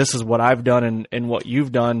saying this is what I've done and what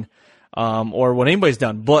you've done, or what anybody's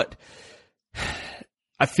done. But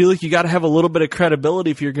I feel like you got to have a little bit of credibility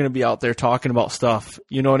if you're going to be out there talking about stuff.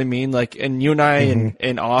 You know what I mean? Like, and you and I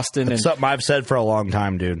and Austin. It's and something I've said for a long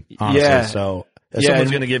time, dude. Honestly. Yeah. So if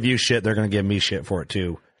someone's going to give you shit, they're going to give me shit for it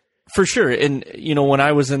too. For sure. And, you know, when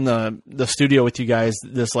I was in the studio with you guys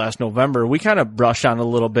this last November, we kind of brushed on it a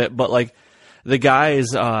little bit, but like the guys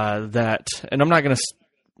that, and I'm not going to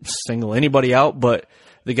single anybody out, but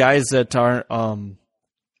the guys that aren't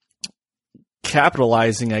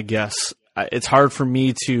capitalizing, I guess, it's hard for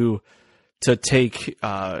me to take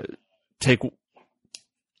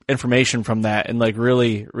information from that and like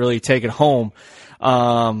really take it home.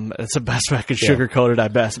 It's the best way I could sugarcoat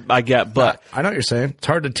it. I get, but I know what you're saying. It's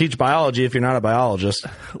hard to teach biology if you're not a biologist.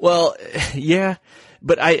 Well, yeah,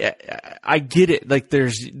 but I get it. Like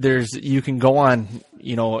there's you can go on,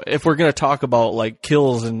 you know, if we're going to talk about like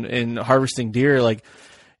kills and harvesting deer, like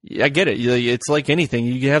I get it. It's like anything.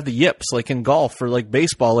 You have the yips, like in golf or like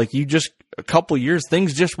baseball, like you just, a couple years,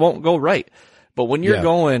 things just won't go right. But when you're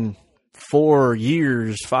going 4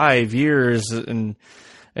 years, 5 years, and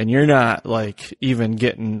you're not like even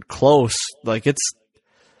getting close, like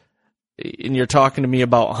and you're talking to me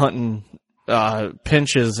about hunting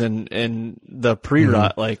pinches and the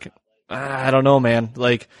pre-rut, like I don't know, man.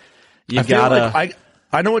 Like you gotta. Like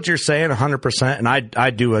I know what you're saying 100%, and I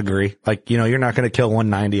do agree. Like, you know, you're not going to kill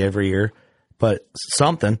 190 every year, but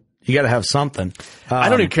something. You got to have something. I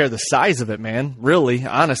don't even care the size of it, man. Really,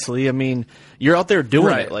 honestly. I mean, you're out there doing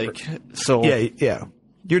right. it, like, so. Yeah.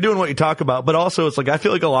 You're doing what you talk about, but also it's like, I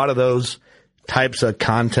feel like a lot of those types of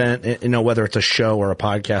content, you know, whether it's a show or a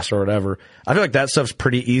podcast or whatever, I feel like that stuff's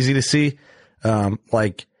pretty easy to see.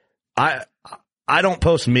 Like I don't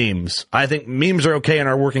post memes. I think memes are okay in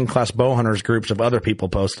our working class bow hunters groups if other people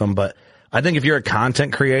post them. But I think if you're a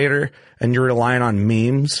content creator and you're relying on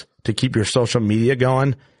memes to keep your social media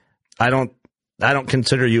going, I don't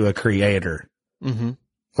consider you a creator. Mm-hmm.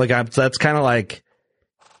 Like that's kind of like,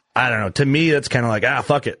 I don't know. To me, that's kind of like,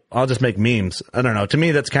 fuck it. I'll just make memes. I don't know. To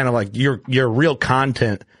me, that's kind of like your real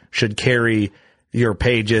content should carry your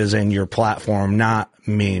pages and your platform, not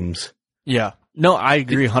memes. Yeah. No, I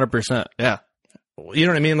agree 100%. Yeah. You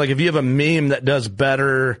know what I mean? Like if you have a meme that does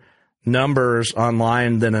better numbers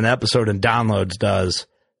online than an episode in downloads does,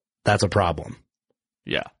 that's a problem.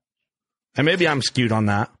 Yeah. And maybe I'm skewed on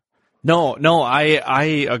that. No,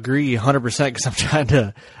 I agree 100% because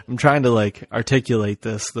I'm trying to like articulate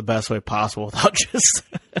this the best way possible without just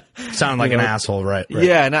sound like an asshole, right?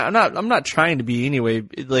 Yeah, and I'm not trying to be anyway.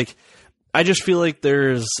 Like, I just feel like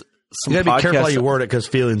there's some. You gotta be careful how you word it because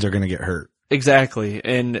feelings are going to get hurt. Exactly,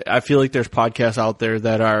 and I feel like there's podcasts out there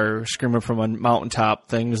that are screaming from a mountaintop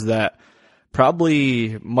things that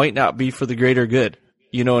probably might not be for the greater good.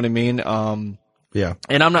 You know what I mean? Yeah,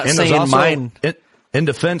 and I'm not saying also, mine. In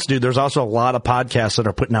defense, dude, there's also a lot of podcasts that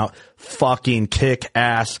are putting out fucking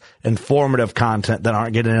kick-ass informative content that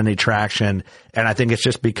aren't getting any traction, and I think it's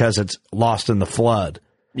just because it's lost in the flood.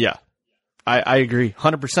 Yeah, I agree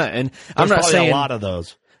 100%. And there's I'm not saying a lot of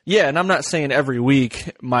those. Yeah, and I'm not saying every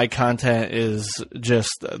week my content is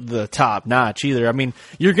just the top notch either. I mean,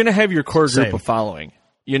 you're going to have your core group of following.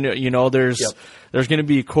 You know, there's going to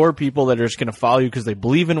be core people that are just going to follow you because they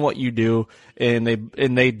believe in what you do and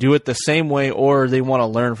they do it the same way or they want to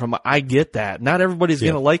learn from. I get that. Not everybody's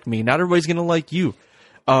going to like me. Not everybody's going to like you.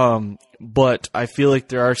 But I feel like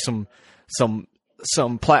there are some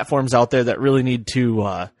platforms out there that really need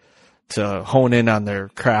to hone in on their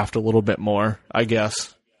craft a little bit more, I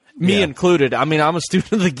guess. Me included. I mean, I'm a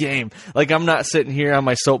student of the game. Like, I'm not sitting here on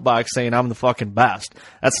my soapbox saying I'm the fucking best.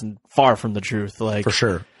 That's far from the truth. Like, for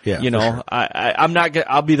sure. Yeah. You know, sure. I'm not.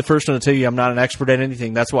 I'll be the first one to tell you I'm not an expert at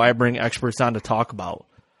anything. That's why I bring experts on to talk about.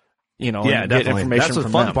 You know, yeah, and definitely. Get information That's the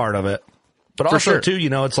from fun them. part of it. But For also, sure. too, you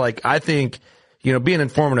know, it's like I think, you know, being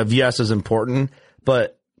informative, yes, is important,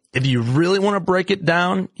 but if you really want to break it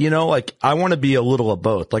down, you know, like I want to be a little of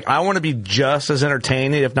both. Like I want to be just as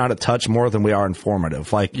entertaining, if not a touch more than we are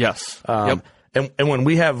informative. Like, yes. And when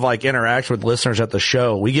we have like interaction with listeners at the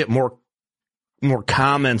show, we get more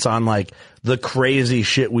comments on like the crazy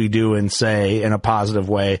shit we do and say in a positive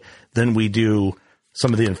way than we do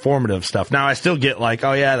some of the informative stuff. Now I still get like,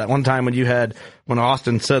 oh yeah, that one time when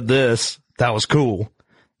Austin said this, that was cool.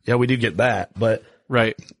 Yeah, we do get that, but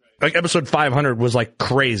right. Like episode 500 was like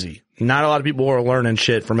crazy. Not a lot of people were learning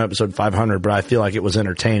shit from episode 500, but I feel like it was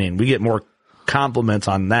entertaining. We get more compliments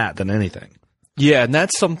on that than anything. Yeah, and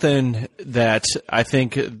that's something that I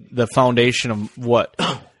think the foundation of what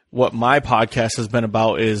my podcast has been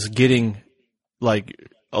about is getting like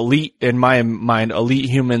elite, in my mind, elite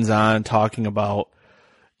humans on talking about,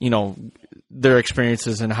 their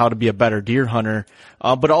experiences and how to be a better deer hunter,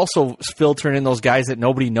 but also filtering in those guys that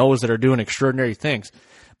nobody knows that are doing extraordinary things.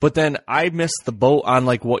 But then I missed the boat on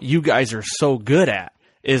like what you guys are so good at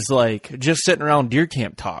is like just sitting around deer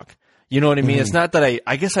camp talk. You know what I mean? It's not that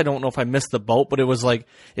I guess I don't know if I missed the boat, but it was like,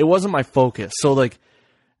 it wasn't my focus. So like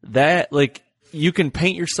that, like you can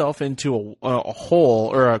paint yourself into a hole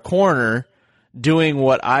or a corner doing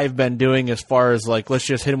what I've been doing as far as like, let's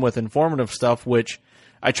just hit them with informative stuff, which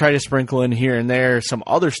I try to sprinkle in here and there some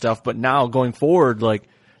other stuff. But now going forward, like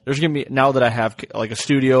there's going to be, now that I have like a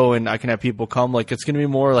studio and I can have people come, like it's going to be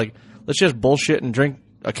more like, let's just bullshit and drink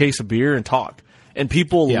a case of beer and talk. And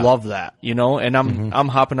people love that, and I'm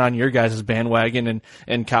hopping on your guys' bandwagon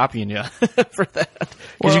and copying you for that.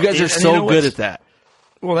 Because you guys are so good at that.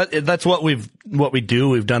 Well, that's what we do.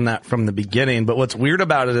 We've done that from the beginning. But what's weird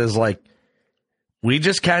about it is like, we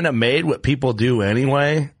just kind of made what people do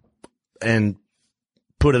anyway and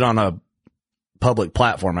put it on a public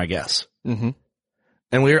platform, I guess. Mm-hmm.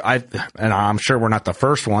 And I'm sure we're not the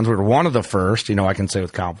first ones. We were one of the first, I can say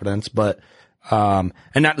with confidence, but, and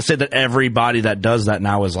not to say that everybody that does that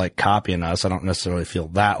now is like copying us. I don't necessarily feel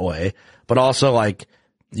that way, but also like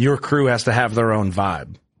your crew has to have their own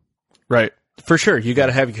vibe. Right. For sure. You got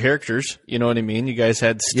to have your characters. You know what I mean? You guys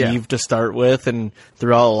had Steve to start with, and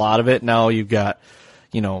throughout a lot of it, now you've got,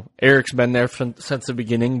 Eric's been there since the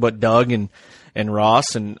beginning, but Doug and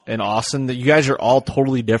Ross and Austin, that you guys are all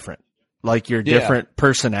totally different. Like you're different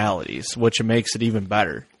personalities, which makes it even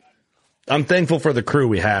better. I'm thankful for the crew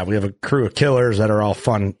we have. We have a crew of killers that are all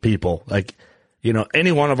fun people. Like,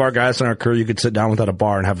 any one of our guys in our crew, you could sit down with at a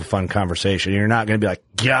bar and have a fun conversation. You're not going to be like,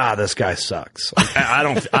 God, this guy sucks. Like,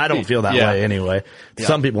 I don't feel that way anyway. Yeah.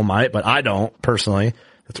 Some people might, but I don't personally.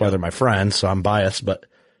 That's why they're my friends. So I'm biased, but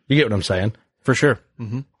you get what I'm saying. For sure.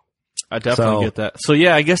 Mm-hmm. I definitely get that. So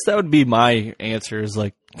yeah, I guess that would be my answer is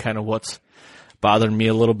like kind of what's bothering me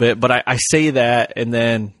a little bit. But I say that and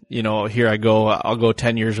then, here I go, I'll go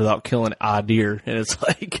 10 years without killing a deer. And it's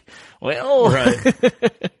like, well, right.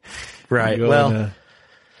 Right. Well,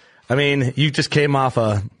 I mean, you just came off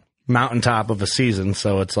a mountaintop of a season.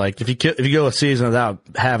 So it's like, if you go a season without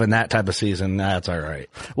having that type of season, that's all right.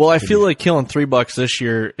 Well, I feel like killing $3 this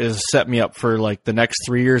year is set me up for like the next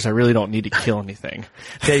 3 years. I really don't need to kill anything.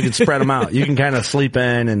 Okay. You can spread them out. You can kind of sleep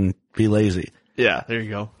in and be lazy. Yeah. There you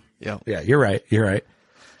go. Yeah. Yeah. You're right. You're right.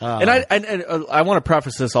 And I want to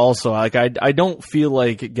preface this also. Like, I don't feel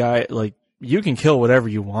like you can kill whatever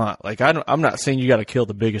you want. Like, I'm not saying you got to kill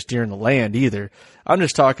the biggest deer in the land either. I'm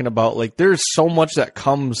just talking about like, there's so much that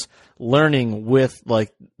comes learning with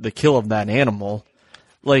like the kill of that animal.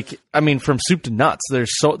 Like, I mean, from soup to nuts,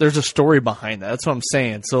 there's a story behind that. That's what I'm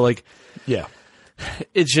saying. So like, yeah,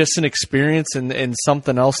 it's just an experience and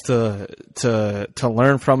something else to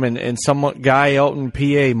learn from. And some guy out in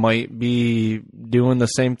PA might be doing the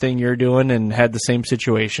same thing you're doing and had the same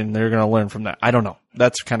situation. They're going to learn from that. I don't know.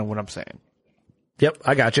 That's kind of what I'm saying. Yep.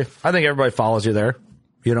 I got you. I think everybody follows you there,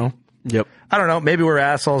 Yep. I don't know. Maybe we're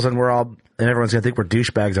assholes and everyone's going to think we're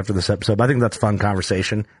douchebags after this episode. But I think that's fun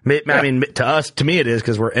conversation. I mean, to me it is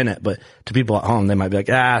because we're in it. But to people at home, they might be like,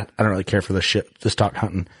 I don't really care for this shit. Just talk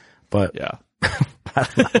hunting. But yeah.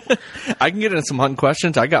 I can get into some hunting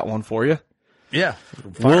questions. I got one for you. Yeah.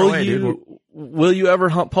 Will you ever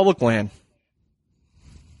hunt public land?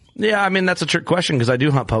 Yeah, I mean, that's a trick question because I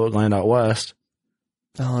do hunt public land out west.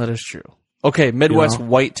 Oh, that is true. Okay, Midwest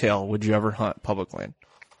whitetail, would you ever hunt public land?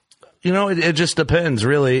 It just depends,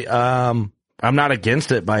 really. I'm not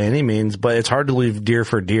against it by any means, but it's hard to leave deer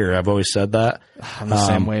for deer. I've always said that. I'm the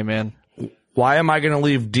same way, man. Why am I going to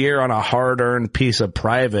leave deer on a hard-earned piece of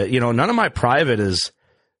private? None of my private is,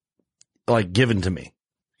 like, given to me.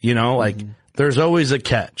 There's always a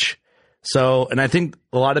catch. So, and I think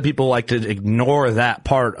a lot of people like to ignore that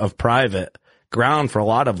part of private ground for a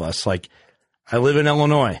lot of us. Like, I live in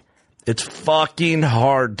Illinois. It's fucking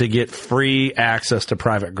hard to get free access to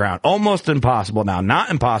private ground. Almost impossible now. Not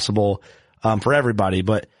impossible for everybody,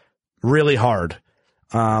 but really hard.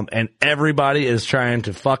 And everybody is trying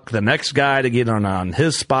to fuck the next guy to get on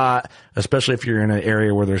his spot, especially if you're in an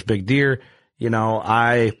area where there's big deer. Do you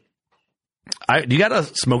got a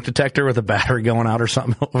smoke detector with a battery going out or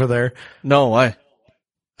something over there? No, why?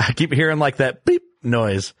 I keep hearing like that beep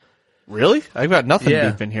noise. Really? I've got nothing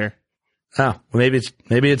beeping here. Oh, maybe it's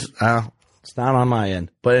it's not on my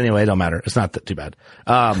end. But anyway, it don't matter. It's not too bad.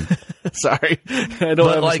 Sorry. I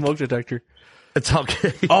don't have a smoke detector. It's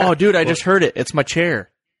okay. Oh, dude, I just heard it. It's my chair.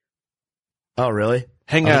 Oh, really?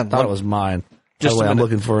 Hang on. I thought it was mine. Just by the way, I'm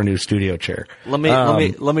looking for a new studio chair. Let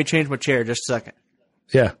me change my chair just a second.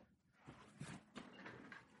 Yeah.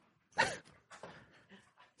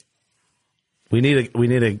 We need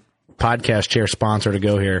a podcast chair sponsor to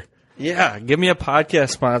go here. Yeah, give me a podcast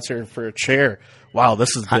sponsor for a chair. Wow,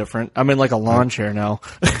 this is different. I'm in like a lawn chair now.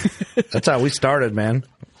 That's how we started, man.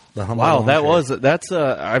 Wow, that's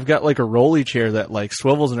I've got like a rolly chair that like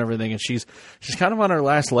swivels and everything, and she's kind of on her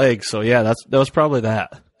last leg. So yeah, that was probably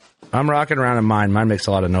that. I'm rocking around in mine. Mine makes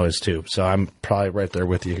a lot of noise too, so I'm probably right there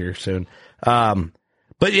with you here soon.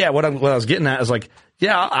 But yeah, what I was getting at is like,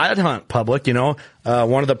 yeah, I'd hunt public. You know,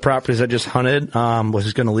 one of the properties I just hunted was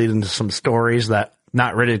just going to lead into some stories that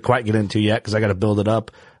not ready to quite get into yet because I got to build it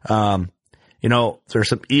up. You know, there's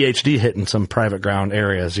some EHD hitting some private ground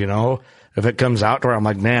areas. You know, if it comes out to where I'm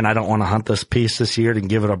like, man, I don't want to hunt this piece this year to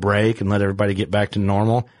give it a break and let everybody get back to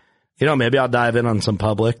normal. You know, maybe I'll dive in on some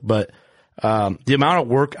public, but the amount of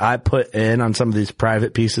work I put in on some of these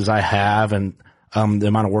private pieces I have and the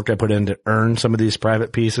amount of work I put in to earn some of these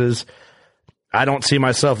private pieces, I don't see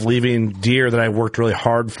myself leaving deer that I worked really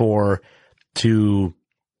hard for to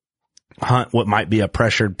hunt what might be a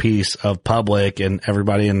pressured piece of public and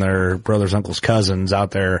everybody and their brothers, uncles, cousins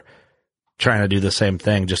out there trying to do the same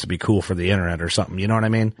thing just to be cool for the internet or something. You know what I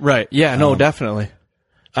mean? Right. Yeah, no, definitely.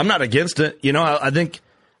 I'm not against it. You know, I think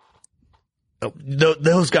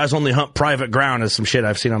those guys only hunt private ground is some shit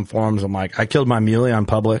I've seen on forums. I'm like, I killed my muley on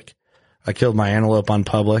public. I killed my antelope on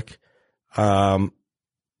public. I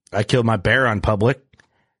killed my bear on public.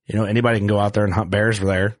 You know, anybody can go out there and hunt bears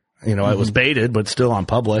there. You know, it was baited, but still on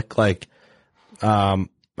public. Like, I'm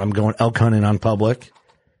going elk hunting on public.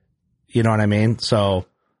 You know what I mean? So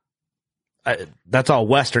that's all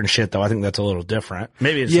Western shit, though. I think that's a little different.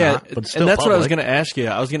 Maybe it's not, but still and that's public. what I was going to ask you.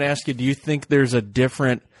 I was going to ask you, do you think there's a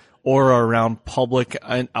different aura around public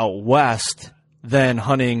out west than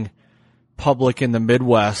hunting public in the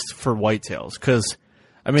Midwest for whitetails? Because,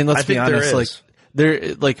 I mean, let's be honest,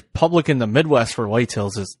 like public in the Midwest for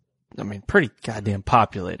whitetails is, I mean, pretty goddamn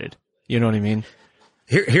populated. You know what I mean?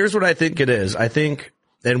 Here's what I think it is. I think,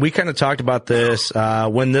 and we kind of talked about this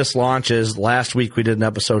when this launches. Last week we did an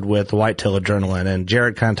episode with Whitetail Adrenaline, and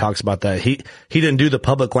Jared kind of talks about that. He didn't do the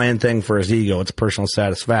public land thing for his ego. It's personal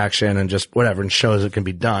satisfaction and just whatever, and shows it can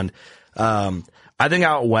be done. I think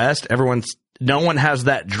out west, no one has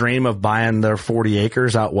that dream of buying their 40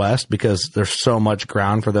 acres out west because there's so much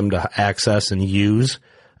ground for them to access and use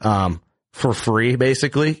for free,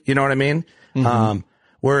 basically. You know what I mean? Mm-hmm.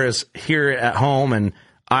 Whereas here at home in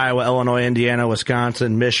Iowa, Illinois, Indiana,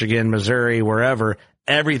 Wisconsin, Michigan, Missouri, wherever,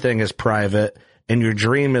 everything is private, and your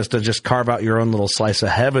dream is to just carve out your own little slice of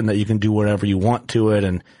heaven that you can do whatever you want to it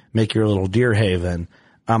and make your little deer haven.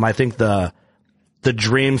 I think the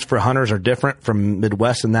dreams for hunters are different from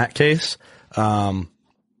Midwest in that case. And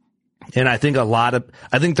I think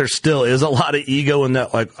I think there still is a lot of ego in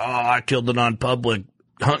that, like, oh, I killed it on public.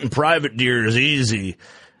 Hunting private deer is easy,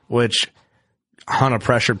 which hunt a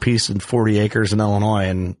pressure piece in 40 acres in Illinois,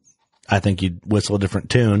 and I think you'd whistle a different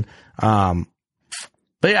tune. But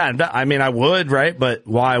yeah, I mean, I would, right? But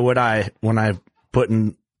why would I when I put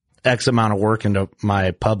in X amount of work into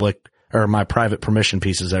my public or my private permission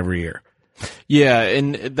pieces every year? Yeah,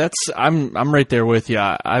 and that's I'm right there with you.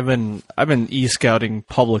 I've been e-scouting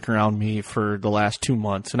public around me for the last 2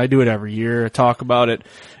 months, and I do it every year. I talk about it,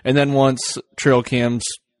 and then once trail cams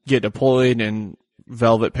get deployed and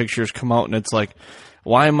velvet pictures come out, and it's like,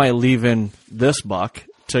 why am I leaving this buck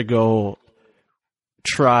to go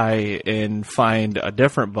try and find a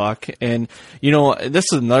different buck? And you know, this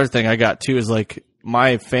is another thing I got too, is like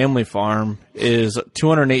my family farm is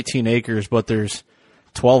 218 acres, but there's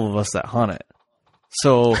 12 of us that hunt it.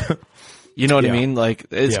 So, you know what I mean? Like,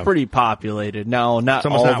 it's pretty populated. Now, not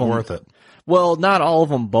all of them. Worth it. Well, not all of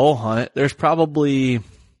them bow hunt. There's probably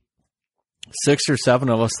 6 or 7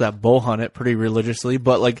 of us that bow hunt it pretty religiously.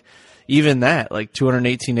 But, like, even that, like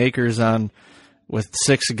 218 acres with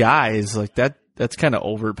 6 guys, like that's kind of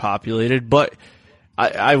overpopulated. But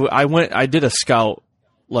I did a scout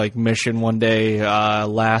like mission one day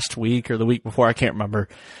last week or the week before, I can't remember.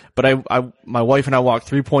 But my wife and I walked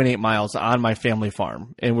 3.8 miles on my family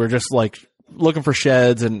farm, and we're just like looking for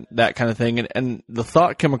sheds and that kind of thing. And the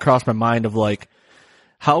thought came across my mind of like,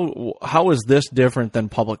 how is this different than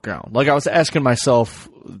public ground? Like, I was asking myself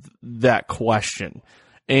that question.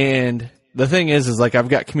 And the thing is like, I've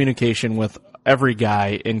got communication with every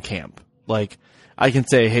guy in camp. Like, I can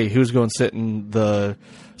say, hey, who's going to sit in the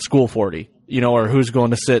school 40? You know, or who's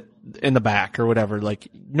going to sit in the back or whatever. Like,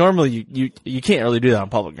 normally you can't really do that on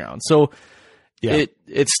public ground. So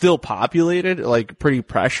it's still populated, like pretty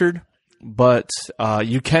pressured, but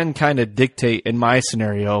you can kind of dictate, in my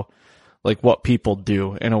scenario, like what people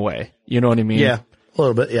do in a way. You know what I mean? Yeah, a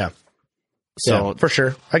little bit. Yeah. So for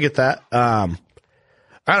sure, I get that.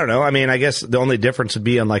 I don't know. I mean, I guess the only difference would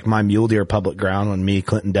be on like my mule deer public ground when me,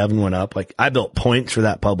 Clinton, Devin went up. Like I built points for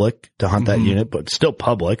that public to hunt that unit, but still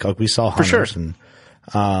public. Like we saw hunters For sure.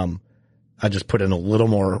 and, I just put in a little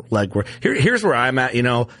more legwork. Here's where I'm at.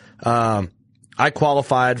 I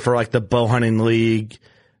qualified for like the bow hunting league,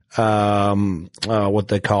 what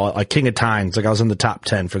they call it, like King of Tines. Like I was in the top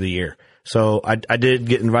 10 for the year. So I did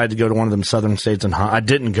get invited to go to one of them southern states and hunt. I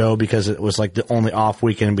didn't go because it was like the only off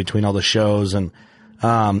weekend between all the shows. And,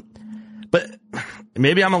 but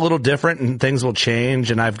maybe I'm a little different and things will change.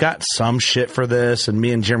 And I've got some shit for this. And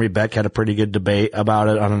me and Jeremy Beck had a pretty good debate about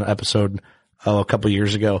it on an episode a couple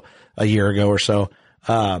years ago, a year ago or so.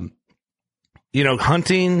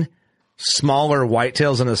 Hunting smaller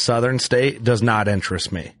whitetails in a southern state does not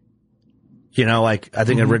interest me. I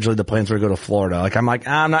think originally the plans were to go to Florida. Like, I'm like,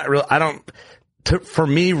 I'm not real. For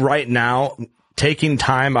me right now, taking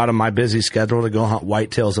time out of my busy schedule to go hunt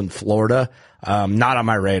whitetails in Florida, not on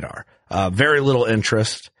my radar. Very little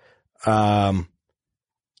interest. And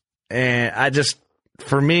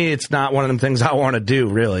for me, it's not one of them things I want to do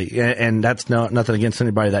really. And that's nothing against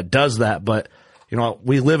anybody that does that. But,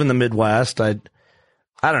 we live in the Midwest. I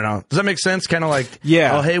don't know. Does that make sense? Kind of like,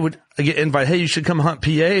 yeah. Oh, hey, would I get invited? Hey, you should come hunt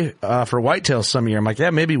PA for whitetails some year. I'm like,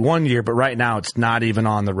 yeah, maybe one year, but right now it's not even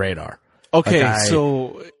on the radar. Okay,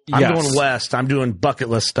 I'm going west. I'm doing bucket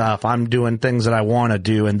list stuff. I'm doing things that I want to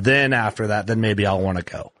do, and then after that, then maybe I'll want to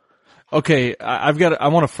go. Okay, I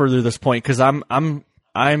want to further this point because I'm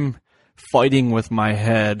fighting with my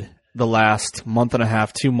head the last month and a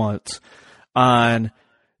half, 2 months on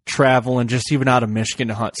travel and just even out of Michigan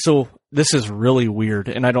to hunt. So this is really weird,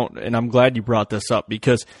 and I'm glad you brought this up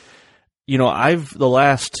because, since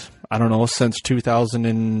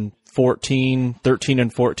 2014, 13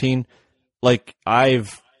 and 14, like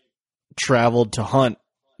I've traveled to hunt,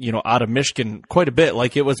 out of Michigan quite a bit.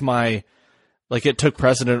 Like it took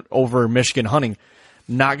precedent over Michigan hunting.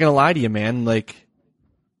 Not gonna lie to you, man. Like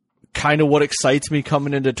kind of what excites me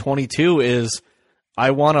coming into 22 is I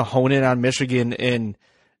want to hone in on Michigan and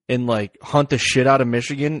like hunt the shit out of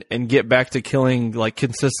Michigan and get back to killing like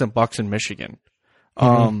consistent bucks in Michigan.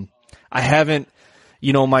 I haven't,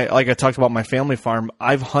 like I talked about my family farm.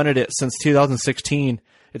 I've hunted it since 2016.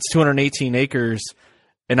 It's 218 acres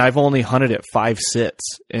and I've only hunted it 5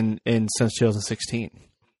 sits in since 2016.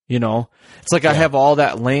 It's like I have all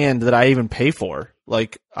that land that I even pay for.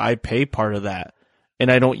 Like I pay part of that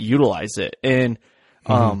and I don't utilize it. And,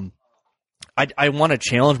 I want to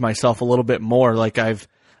challenge myself a little bit more. Like I've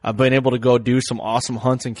been able to go do some awesome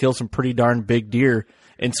hunts and kill some pretty darn big deer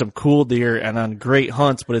and some cool deer and on great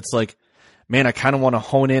hunts. But it's like, man, I kind of want to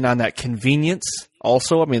hone in on that convenience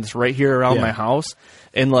also. I mean, it's right here around my house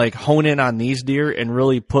and like hone in on these deer and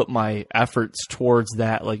really put my efforts towards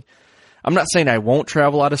that. Like, I'm not saying I won't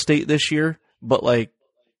travel out of state this year, but like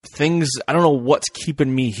things, I don't know what's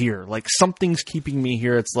keeping me here. Like something's keeping me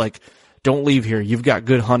here. It's like, don't leave here. You've got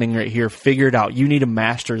good hunting right here. Figure it out. You need to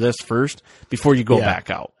master this first before you go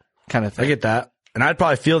back out, kind of thing. I get that. And I'd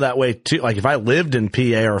probably feel that way too. Like if I lived in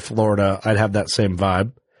PA or Florida, I'd have that same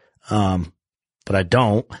vibe. But I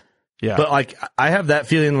don't. Yeah. But like I have that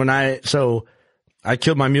feeling when I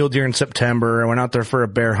killed my mule deer in September. I went out there for a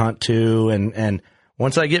bear hunt too. And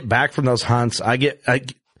once I get back from those hunts,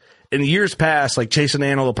 in years past, like chasing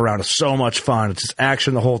antelope around is so much fun. It's just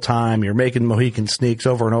action the whole time. You're making Mohican sneaks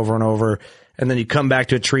over and over and over. And then you come back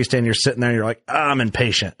to a tree stand, you're sitting there and you're like, I'm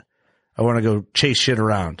impatient. I want to go chase shit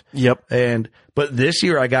around. Yep. But this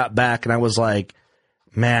year I got back and I was like,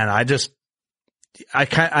 man,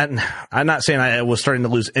 I'm not saying I was starting to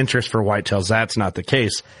lose interest for whitetails. That's not the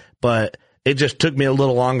case, but it just took me a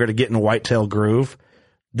little longer to get in a whitetail groove.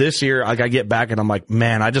 This year, like I get back and I'm like,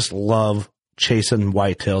 man, I just love chasing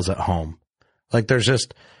whitetails at home. Like there's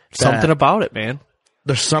just something about it, man.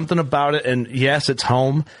 There's something about it. And yes, it's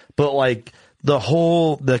home, but like the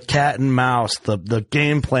cat and mouse, the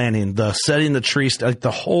game planning, the setting the trees, like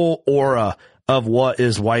the whole aura of what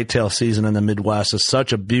is whitetail season in the Midwest is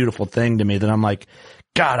such a beautiful thing to me that I'm like,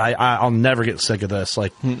 God, I'll never get sick of this.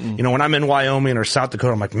 Like, when I'm in Wyoming or South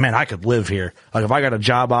Dakota, I'm like, man, I could live here. Like if I got a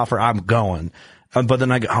job offer, I'm going. But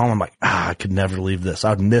then I get home, I'm like, I could never leave this.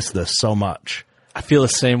 I'd miss this so much. I feel the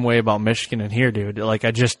same way about Michigan and here, dude. Like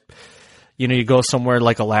I just, you go somewhere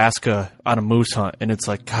like Alaska on a moose hunt and it's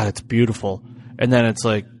like, God, it's beautiful. And then it's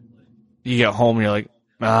like, you get home and you're like,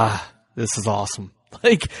 this is awesome.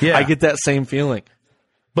 Like, I get that same feeling.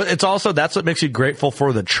 But it's also, that's what makes you grateful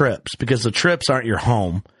for the trips because the trips aren't your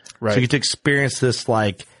home. Right. So you get to experience this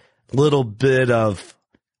like little bit of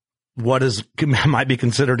what might be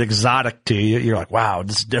considered exotic to you. You're like, wow,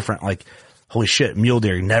 this is different. Like holy shit, mule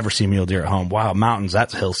deer. You never see mule deer at home. Wow, mountains,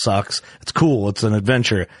 that hill sucks. It's cool. It's an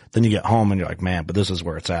adventure. Then you get home and you're like, man, but this is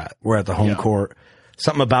where it's at. We're at the home court.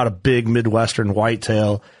 Something about a big Midwestern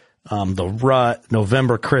whitetail, the rut,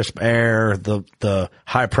 November crisp air, the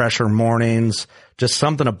high pressure mornings, just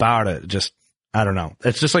something about it. Just, I don't know.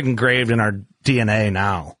 It's just like engraved in our DNA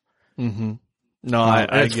now. Mm-hmm. No, I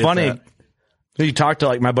it's get funny. that. You talk to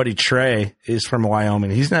like my buddy Trey is from Wyoming.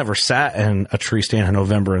 He's never sat in a tree stand in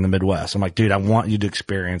November in the Midwest. I'm like, dude, I want you to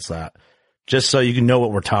experience that just so you can know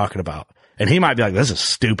what we're talking about. And he might be like, this is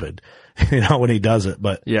stupid, when he does it,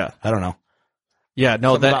 but yeah, I don't know. Yeah,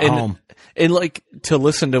 no, Something that, about home. and like to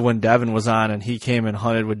listen to when Devin was on and he came and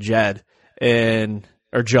hunted with Jed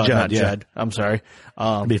or Judd, not yeah. Jed. I'm sorry.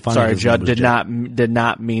 Be funny Sorry, if his Judd name was did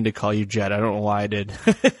not mean to call you Jed. I don't know why I did.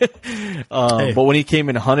 But when he came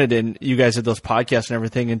and hunted and you guys did those podcasts and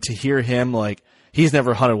everything, and to hear him, like, he's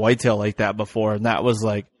never hunted whitetail like that before. And that was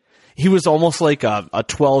like, he was almost like a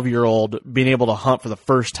 12-year-old being able to hunt for the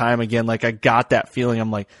first time again. Like, I got that feeling.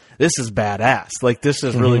 I'm like, this is badass. Like, this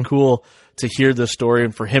is really cool to hear this story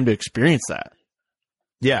and for him to experience that.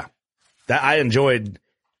 Yeah. That I enjoyed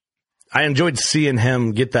seeing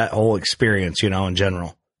him get that whole experience, in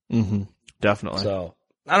general. Mm-hmm. Definitely. So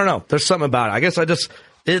I don't know. There's something about it. I guess at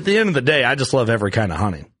the end of the day, I just love every kind of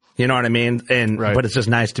hunting. You know what I mean? And, but it's just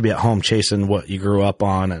nice to be at home chasing what you grew up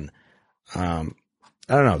on. And,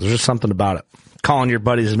 I don't know. There's just something about it. Calling your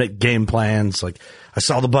buddies and make game plans. Like, I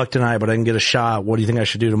saw the buck tonight, but I didn't get a shot. What do you think I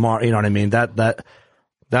should do tomorrow? You know what I mean?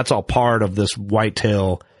 That's all part of this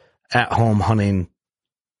whitetail at home hunting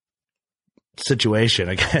situation,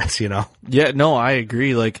 I guess, Yeah, no, I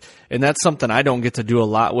agree. Like, and that's something I don't get to do a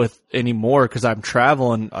lot with anymore because I'm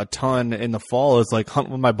traveling a ton in the fall. Is like hunt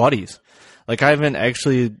with my buddies. Like, I haven't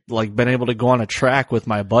actually like been able to go on a track with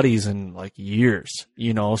my buddies in like years,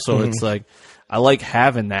 so it's like, I like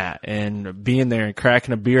having that and being there and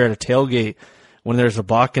cracking a beer at a tailgate when there's a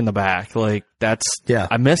buck in the back. Like,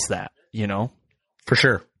 I miss that, For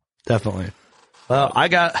sure. Definitely. Well,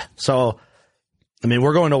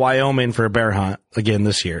 we're going to Wyoming for a bear hunt again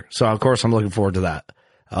this year. So, of course, I'm looking forward to that.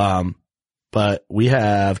 But we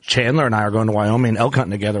have Chandler and I are going to Wyoming elk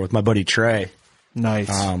hunting together with my buddy Trey. Nice.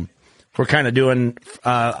 We're kind of doing,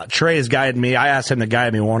 Trey has guided me. I asked him to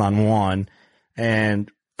guide me one-on-one.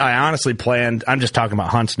 And I honestly planned, I'm just talking about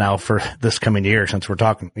hunts now for this coming year since we're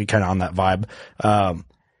talking kind of on that vibe.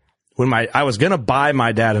 I was going to buy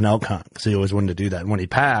my dad an elk hunt because he always wanted to do that. And when he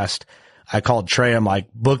passed, I called Trey. I'm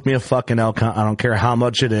like, book me a fucking elk hunt. I don't care how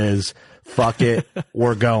much it is. Fuck it.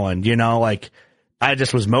 We're going, I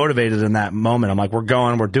just was motivated in that moment. I'm like, we're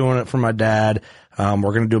going, we're doing it for my dad.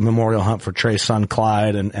 We're going to do a memorial hunt for Trey's son,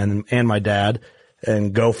 Clyde, and my dad,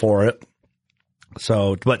 and go for it.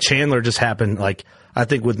 So, but Chandler just happened, like, I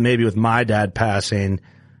think with my dad passing,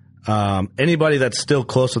 anybody that's still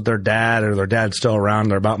close with their dad or their dad's still around,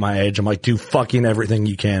 they're about my age. I'm like, do fucking everything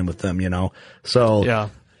you can with them, So, yeah.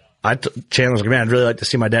 Chandler's like, man, I'd really like to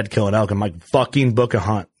see my dad kill an elk. I'm like, fucking book a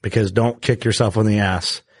hunt because don't kick yourself in the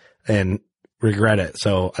ass and regret it.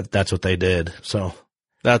 So that's what they did. So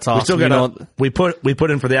that's awesome. We still got we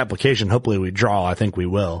put in for the application. Hopefully we draw. I think we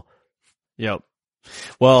will. Yep.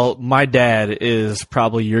 Well, my dad is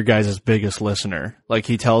probably your guys' biggest listener. Like,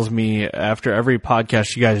 he tells me after every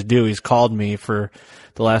podcast you guys do, he's called me for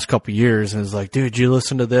the last couple of years and is like, dude, you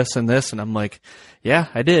listen to this and this? And I'm like, yeah,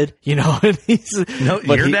 I did, and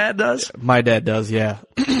your dad does? My dad does. Yeah.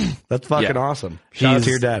 That's fucking awesome. Shout out to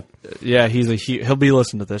your dad. Yeah. He'll be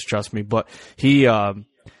listening to this. Trust me. But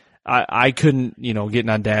I couldn't, getting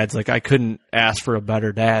on dads, like, I couldn't ask for a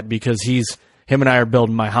better dad because him and I are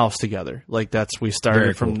building my house together. Like, we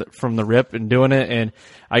started from the rip and doing it. And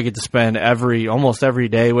I get to spend almost every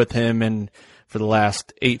day with him. And for the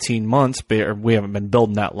last 18 months, we haven't been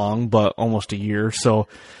building that long, but almost a year. So,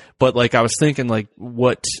 but like, I was thinking like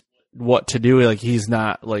what to do. Like, he's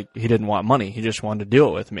not like, he didn't want money. He just wanted to do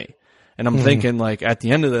it with me. And I'm thinking like at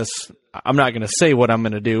the end of this, I'm not going to say what I'm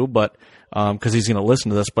going to do, but, cause he's going to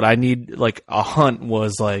listen to this, but I need like a hunt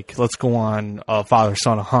was like, let's go on a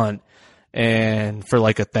father-son hunt. And for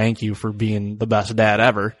like a thank you for being the best dad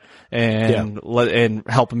ever and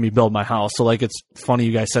helping me build my house. So like, it's funny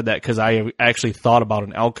you guys said that because I actually thought about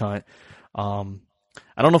an elk hunt.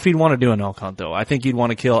 I don't know if he'd want to do an elk hunt though. I think he'd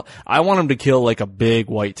want to I want him to kill like a big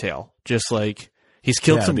whitetail. Just like he's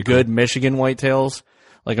killed some good Michigan whitetails.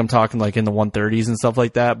 Like, I'm talking like in the 130s and stuff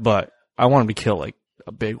like that, but I want him to kill like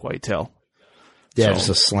a big whitetail. Yeah. Just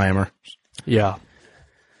a slammer. Yeah.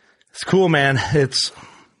 It's cool, man.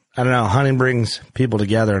 I don't know, hunting brings people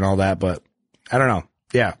together and all that, but I don't know.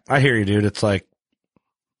 Yeah, I hear you, dude. It's like,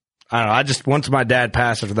 I don't know. I just, once my dad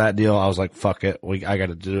passed after that deal, I was like, fuck it. I got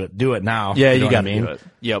to do it now. Yeah, you know got to what I mean? do it.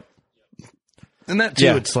 Yep. And that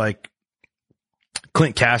too, it's like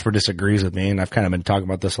Clint Casper disagrees with me, and I've kind of been talking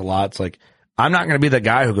about this a lot. It's like, I'm not going to be the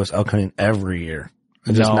guy who goes elk hunting every year.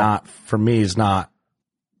 It's just not, for me, it's not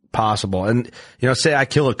possible. And, you know, say I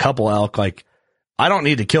kill a couple elk, like, I don't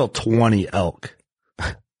need to kill 20 elk.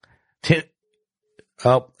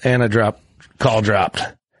 Oh, and call dropped.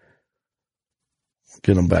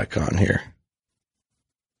 Get them back on here.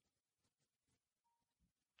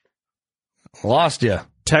 Lost you.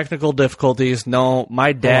 Technical difficulties. No,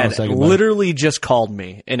 my dad literally just called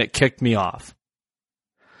me and it kicked me off.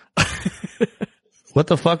 What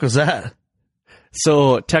the fuck was that?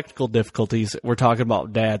 So technical difficulties. We're talking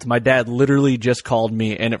about dads. My dad literally just called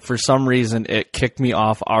me and for some reason it kicked me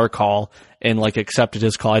off our call and like accepted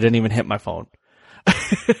his call. I didn't even hit my phone.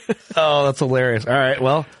 Oh, that's hilarious. All right.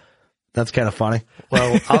 Well, that's kind of funny.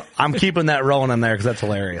 Well, I'm keeping that rolling in there because that's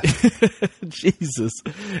hilarious. Jesus.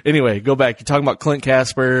 Anyway, go back. You're talking about Clint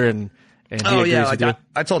Casper and oh yeah, like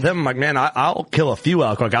I told him, I'm like, man, I'll kill a few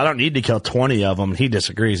elk. Like I don't need to kill 20 of them. He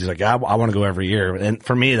disagrees. He's like, I want to go every year. And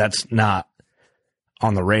for me, that's not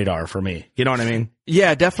on the radar for me. You know what I mean?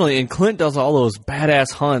 Yeah, definitely. And Clint does all those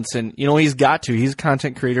badass hunts, and you know he's got to. He's a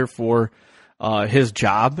content creator for his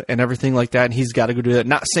job and everything like that, and he's got to go do that.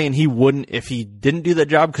 Not saying he wouldn't if he didn't do that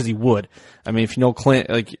job, because he would. I mean, if you know Clint,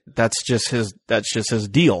 like that's just his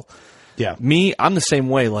deal. Yeah. Me, I'm the same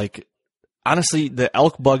way. Like honestly, the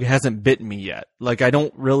elk bug hasn't bitten me yet. Like I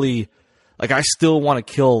don't really, like I still want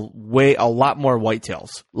to kill a lot more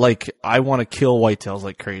whitetails. Like I want to kill whitetails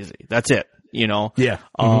like crazy. That's it. You know? Yeah.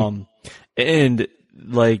 And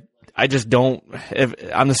like, I just don't,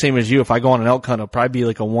 I'm the same as you. If I go on an elk hunt, it'll probably be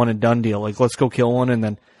like a one and done deal. Like, let's go kill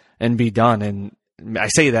one and be done. And I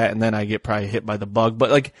say that and then I get probably hit by the bug,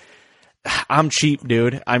 but like, I'm cheap,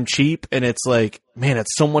 dude. I'm cheap. And it's like, man,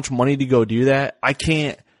 it's so much money to go do that. I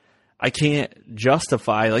can't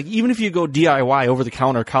justify, like, even if you go DIY over the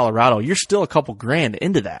counter Colorado, you're still a couple grand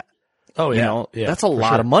into that. Oh yeah. You know, yeah, that's a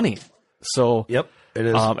lot of money. So, yep. It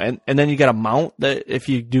is. And then you got a mount that if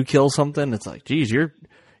you do kill something, it's like, geez,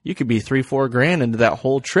 you could be 3-4 grand into that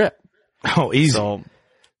whole trip. Oh, easy. So,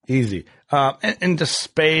 easy. And just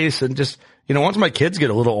space and just, you know, once my kids get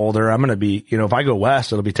a little older, I'm going to be, you know, if I go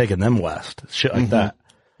west, it'll be taking them west. Shit like that.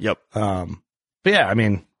 Yep. But yeah, I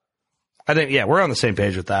mean, I think, yeah, we're on the same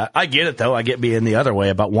page with that. I get it though. I get being the other way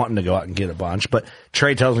about wanting to go out and get a bunch, but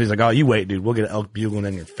Trey tells me, he's like, oh, you wait, dude, we'll get an elk bugling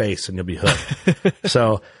in your face and you'll be hooked.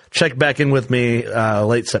 So check back in with me,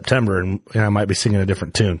 late September and I might be singing a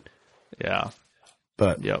different tune. Yeah.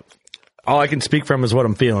 But yep. All I can speak from is what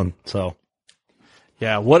I'm feeling. So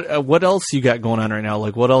yeah. What else you got going on right now?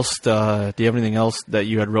 Like what else, do you have anything else that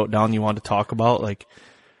you had wrote down you wanted to talk about? Like,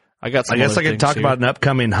 I guess I could talk about an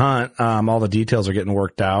upcoming hunt. All the details are getting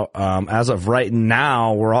worked out. As of right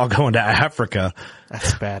now, we're all going to Africa.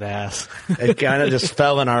 That's badass. It kind of just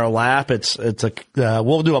fell in our lap.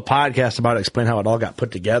 We'll do a podcast about it, explain how it all got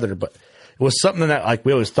put together, but it was something that like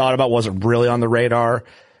we always thought about, wasn't really on the radar.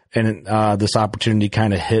 And, this opportunity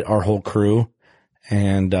kind of hit our whole crew.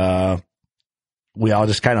 And, we all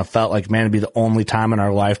just kind of felt like, man, it'd be the only time in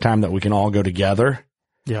our lifetime that we can all go together.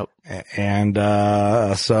 Yep. And,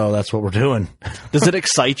 so that's what we're doing. Does it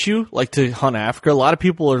excite you, like, to hunt Africa? A lot of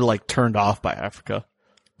people are, like, turned off by Africa.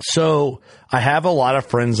 So I have a lot of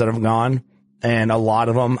friends that have gone, and a lot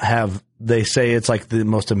of them they say it's like the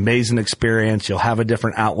most amazing experience. You'll have a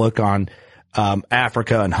different outlook on,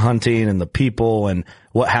 Africa and hunting and the people and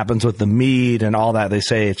what happens with the meat and all that. They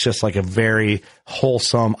say it's just like a very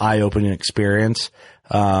wholesome, eye-opening experience.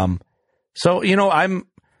 So, you know,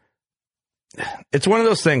 it's one of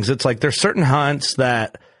those things. It's like there's certain hunts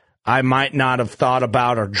that I might not have thought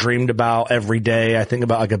about or dreamed about every day. I think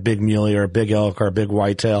about like a big muley or a big elk or a big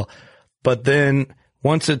whitetail. But then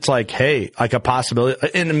once it's like, hey, like a possibility,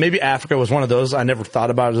 and maybe Africa was one of those. I never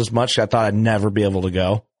thought about it as much. I thought I'd never be able to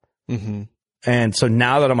go. Mm-hmm. And so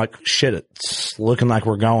now that I'm like, shit, it's looking like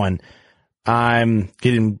we're going, I'm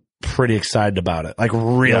getting pretty excited about it. Like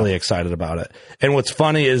really excited about it. And what's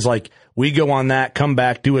funny is like, we go on that, come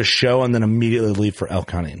back, do a show, and then immediately leave for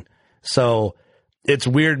elk hunting. So it's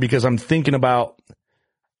weird because I'm trying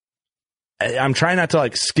not to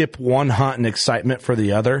like skip one hunt in excitement for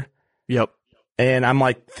the other. Yep. And I'm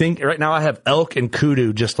like, right now I have elk and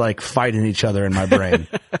kudu just like fighting each other in my brain.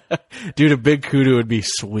 Dude, a big kudu would be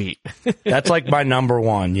sweet. That's like my number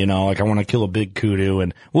one, you know, like I want to kill a big kudu,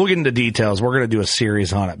 and we'll get into details. We're going to do a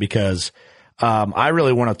series on it because, I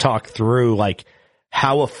really want to talk through like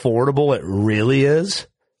how affordable it really is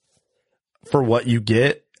for what you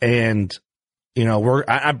get. And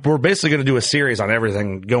we're basically going to do a series on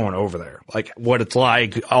everything going over there, like what it's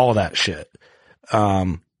like, all that shit.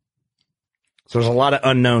 So there's a lot of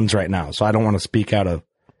unknowns right now, so I don't want to speak out of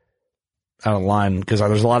line because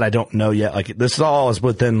there's a lot I don't know yet. Like this all is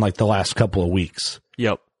within like the last couple of weeks.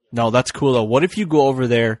 Yep. No, that's cool though. What if you go over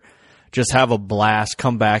there, just have a blast,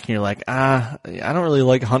 come back, and you're like, I don't really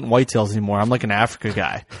like hunting whitetails anymore. I'm like an Africa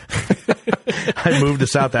guy. I moved to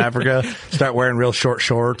South Africa, start wearing real short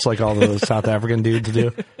shorts like all the South African dudes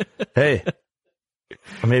do. Hey,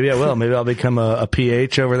 maybe I will. Maybe I'll become a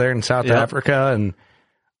PH over there in South Africa, and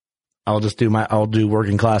I'll do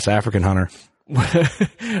working class African hunter. Make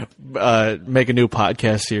a new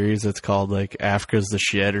podcast series that's called like Africa's the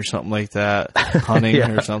Shit or something like that. Hunting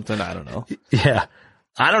or something. I don't know. Yeah.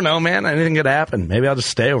 I don't know, man. Anything could happen. Maybe I'll just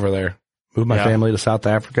stay over there, move my family to South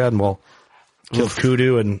Africa, and we'll kill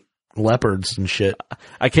kudu and leopards and shit.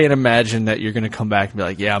 I can't imagine that you're going to come back and be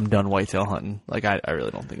like, yeah, I'm done whitetail hunting. Like, I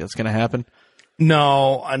really don't think that's going to happen.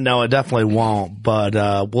 No, it definitely won't. But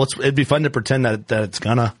it'd be fun to pretend that it's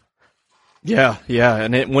gonna. Yeah.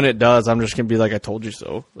 And when it does, I'm just going to be like, I told you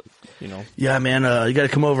so. Yeah, man, you got to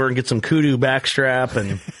come over and get some kudu backstrap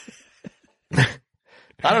and...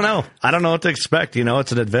 I don't know what to expect.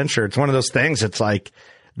 It's an adventure. It's one of those things. It's like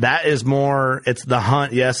that is more, it's the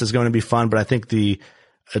hunt. Yes, is going to be fun, but I think the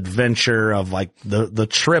adventure of like the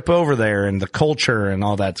trip over there and the culture and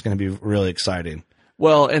all that's going to be really exciting.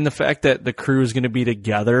 Well, and the fact that the crew is going to be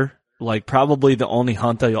together, like probably the only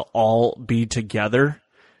hunt that you'll all be together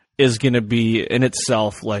is going to be in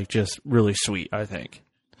itself like just really sweet, I think.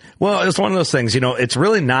 Well, it's one of those things, it's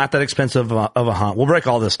really not that expensive of a hunt. We'll break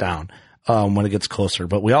all this down. When it gets closer,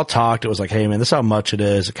 but we all talked. It was like, hey man, this is how much it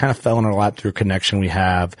is. It kind of fell in our lap through a connection we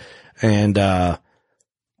have. And,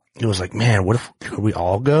 it was like, man, what if could we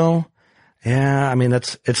all go? Yeah. I mean,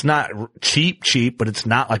 it's not cheap, but it's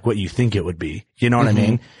not like what you think it would be. You know what I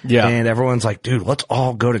mean? Yeah. And everyone's like, dude, let's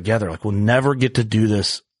all go together. Like we'll never get to do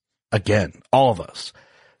this again. All of us.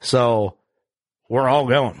 So we're all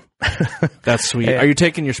going. That's sweet. Are you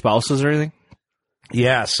taking your spouses or anything?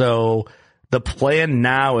 Yeah. So, the plan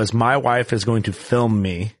now is my wife is going to film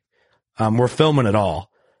me. We're filming it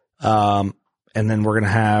all. And then we're going to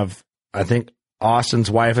have, I think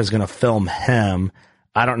Austin's wife is going to film him.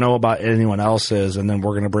 I don't know about anyone else's. And then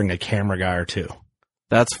we're going to bring a camera guy or two.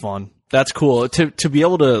 That's fun. That's cool. To be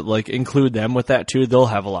able to like include them with that too, they'll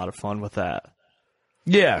have a lot of fun with that.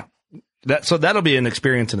 Yeah. So that'll be an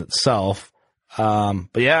experience in itself. But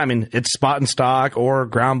yeah, I mean, it's spot and stock or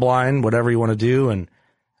ground blind, whatever you want to do. And,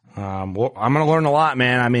 well, I'm going to learn a lot,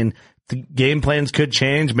 man. I mean, the game plans could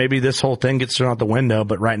change. Maybe this whole thing gets thrown out the window,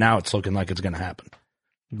 but right now it's looking like it's going to happen.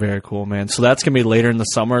 Very cool, man. So that's going to be later in the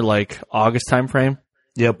summer, like August time frame?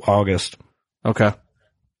 Yep, August. Okay.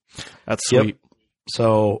 That's sweet. Yep.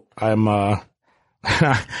 So I'm, I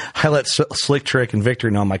let Slick Trick and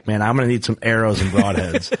Victor know. I'm like, man, I'm going to need some arrows and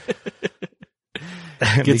broadheads.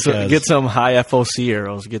 Get some high FOC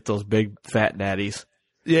arrows. Get those big fat daddies.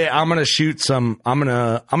 Yeah, I'm gonna shoot some. I don't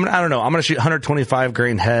know. I'm gonna shoot 125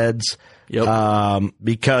 grain heads. Yep.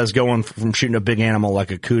 Because going from shooting a big animal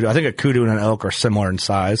like a kudu, I think a kudu and an elk are similar in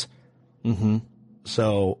size. Mm-hmm.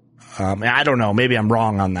 So, I don't know. Maybe I'm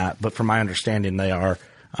wrong on that, but from my understanding, they are.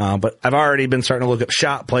 But I've already been starting to look up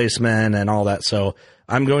shot placement and all that. So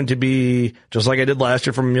I'm going to be just like I did last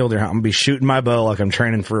year from a mule deer hunt. I'm gonna be shooting my bow like I'm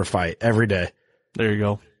training for a fight every day. There you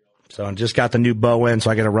go. So I just got the new bow in, so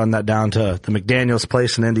I got to run that down to the McDaniels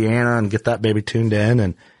place in Indiana and get that baby tuned in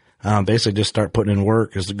and basically just start putting in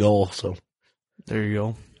work is the goal. So there you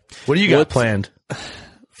go. What do you got planned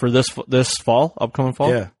for this fall, upcoming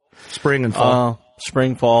fall? Yeah, spring and fall.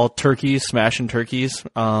 Spring, fall, turkeys, smashing turkeys.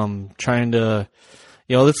 Trying to,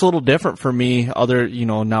 it's a little different for me.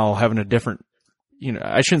 Now having a different,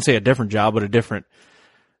 I shouldn't say a different job, but a different.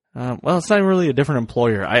 Well, it's not really a different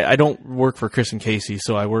employer. I don't work for Chris and Casey,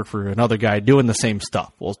 so I work for another guy doing the same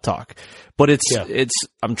stuff. We'll talk. But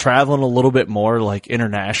I'm traveling a little bit more like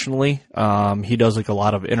internationally. He does like a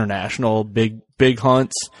lot of international big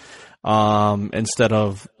hunts,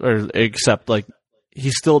 except like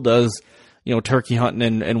he still does, turkey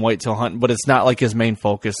hunting and whitetail hunting, but it's not like his main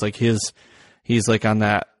focus. Like he's like on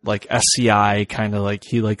that like SCI kind of like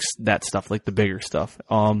he likes that stuff, like the bigger stuff.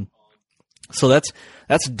 So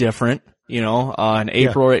that's different, in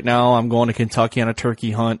April right now, I'm going to Kentucky on a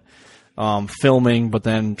turkey hunt, filming, but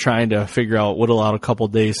then trying to figure out what allowed a couple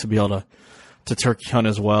of days to be able to turkey hunt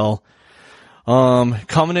as well.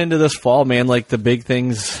 Coming into this fall, man, like the big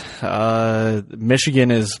things,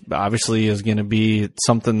 Michigan is going to be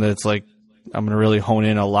something that's like, I'm going to really hone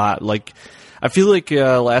in a lot. Like I feel like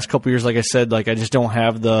last couple of years, like I said, like I just don't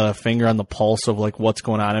have the finger on the pulse of like what's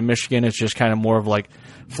going on in Michigan. It's just kind of more of like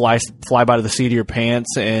fly by the seat of your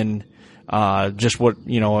pants and just what,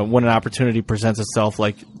 when an opportunity presents itself,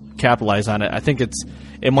 like capitalize on it. I think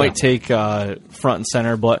it might take front and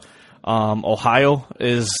center, but Ohio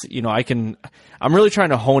is, I'm really trying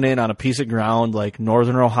to hone in on a piece of ground like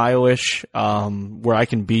northern Ohio-ish, where I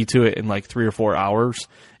can be to it in like 3 or 4 hours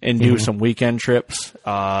and do some weekend trips.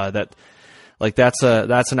 That's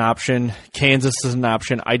an option. Kansas is an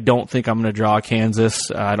option. I don't think I'm going to draw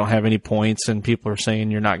Kansas. I don't have any points, and people are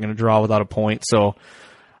saying you're not going to draw without a point. So,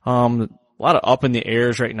 a lot of up in the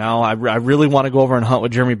airs right now. I really want to go over and hunt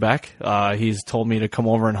with Jeremy Beck. He's told me to come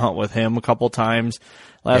over and hunt with him a couple times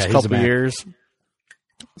last couple of years.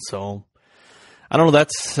 So, I don't know.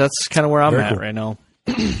 That's kind of where I'm at right now.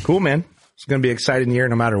 Cool, man. It's going to be an exciting year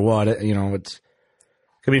no matter what. It's going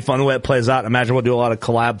to be fun the way it plays out. Imagine we'll do a lot of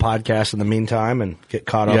collab podcasts in the meantime and get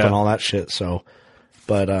caught up and all that shit. So,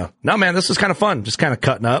 but no, man, this is kind of fun. Just kind of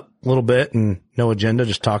cutting up a little bit and no agenda,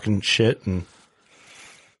 just talking shit and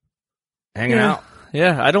hanging out.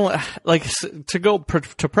 Yeah, I don't like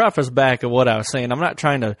to preface back of what I was saying. I'm not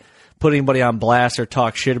trying to put anybody on blast or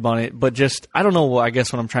talk shit about it, but just I don't know. I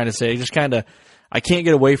guess what I'm trying to say, just kind of I can't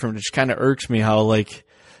get away from it. It just kind of irks me how like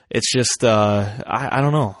it's just I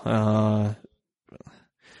don't know.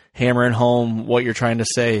 Hammering home what you're trying to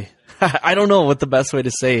say. I don't know what the best way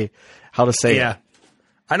to say how to say it.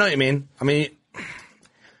 I know what you mean. I mean,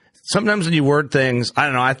 sometimes when you word things, I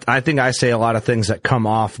don't know. I think I say a lot of things that come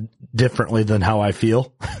off differently than how I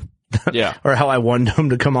feel. Yeah. Or how I want them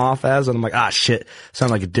to come off as. And I'm like, shit,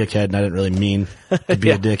 sound like a dickhead. And I didn't really mean to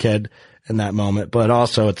be a dickhead in that moment. But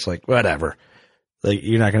also it's like, whatever. Like,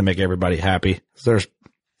 you're not going to make everybody happy. There's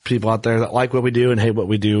people out there that like what we do and hate what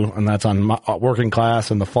we do. And that's on Working Class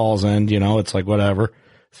and the Falls End, it's like whatever.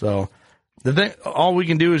 So the thing, all we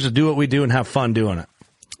can do is just do what we do and have fun doing it.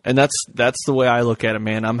 And that's the way I look at it,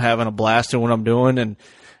 man. I'm having a blast in what I'm doing,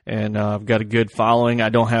 and I've got a good following. I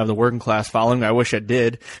don't have the Working Class following. I wish I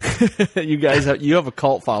did. You guys you have a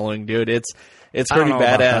cult following, dude. It's pretty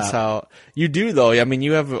badass how you do though. I mean,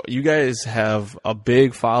 you guys have a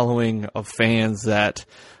big following of fans that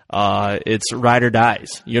it's ride or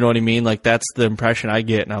dies. You know what I mean? Like that's the impression I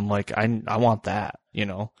get, and I'm like, I want that.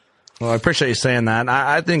 Well, I appreciate you saying that.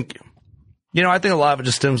 I think, I think a lot of it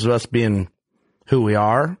just stems with us being who we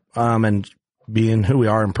are, and being who we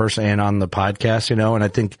are in person and on the podcast, and I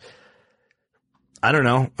think, I don't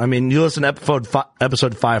know. I mean, you listen to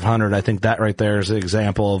episode 500. I think that right there is an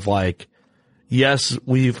example of like, yes,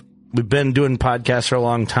 we've been doing podcasts for a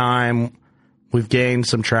long time. We've gained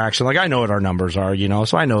some traction. Like I know what our numbers are,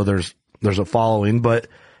 so I know there's a following, but,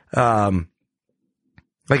 like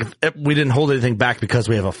if we didn't hold anything back because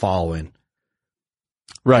we have a following.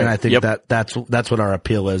 Right. And I think that's what our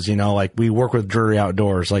appeal is, like we work with Drury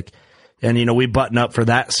Outdoors, like, and we button up for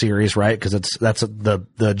that series, right? Cause that's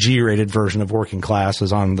the G-rated version of Working Class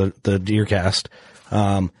is on the Deercast.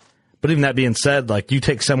 But even that being said, like you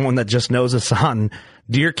take someone that just knows us on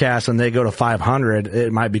Deercast and they go to 500,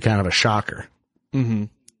 it might be kind of a shocker. Mm-hmm.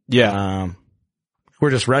 Yeah.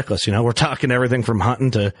 We're just reckless, we're talking everything from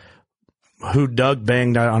hunting to who Doug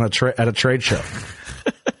banged on at a trade show.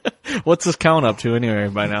 What's this count up to anyway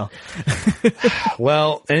by now?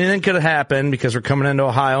 Well, anything could have happened because we're coming into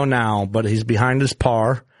Ohio now, but he's behind his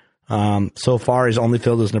par. So far, he's only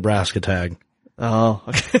filled his Nebraska tag. Oh,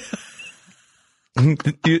 okay.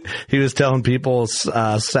 He was telling people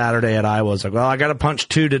Saturday at Iowa, was like, well, I got to punch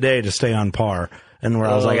 2 today to stay on par. And where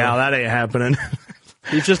I was like, that ain't happening.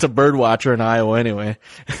 He's just a bird watcher in Iowa anyway.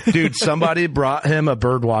 Dude, somebody brought him a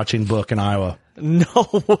bird watching book in Iowa. No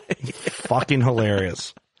way. Fucking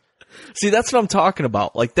hilarious. See, that's what I'm talking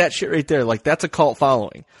about. Like that shit right there. Like that's a cult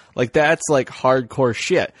following. Like that's like hardcore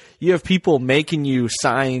shit. You have people making you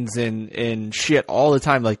signs and shit all the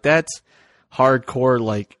time. Like that's hardcore.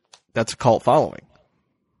 Like that's a cult following.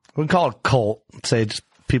 We call it cult. Say just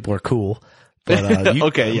people are cool. But,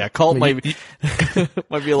 okay, yeah, cult might be a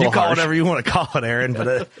little You call harsh. whatever you want to call it, Aaron,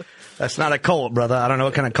 but that's not a cult, brother. I don't know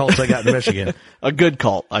what kind of cults they got in Michigan. A good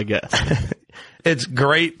cult, I guess. It's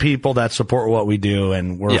great people that support what we do,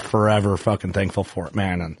 and we're forever fucking thankful for it,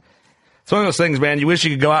 man. And it's one of those things, man, you wish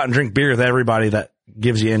you could go out and drink beer with everybody that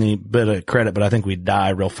gives you any bit of credit, but I think we'd die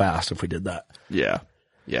real fast if we did that. Yeah.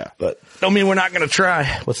 Yeah. But don't mean we're not going to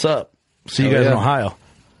try. What's up? See you guys in Ohio.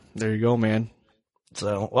 There you go, man.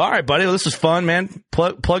 So, well, all right, buddy. Well, this is fun, man.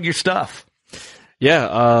 Plug your stuff.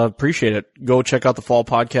 Yeah, appreciate it. Go check out the Fall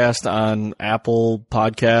Podcast on Apple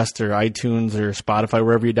Podcast or iTunes or Spotify,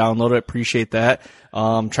 wherever you download it. Appreciate that.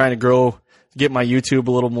 Trying to grow get my YouTube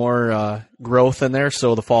a little more growth in there.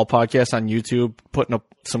 So the fall podcast on YouTube, putting up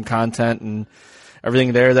some content and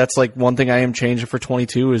everything there. That's like one thing I am changing for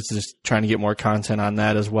 22 is just trying to get more content on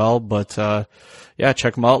that as well. But yeah,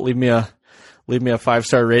 check them out. Leave me a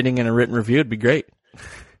 5-star rating and a written review. It'd be great.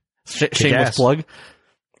 Shameless plug.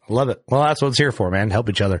 Love it. Well, that's what it's here for, man. Help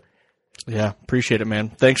each other. Yeah, appreciate it, man.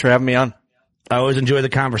 Thanks for having me on. I always enjoy the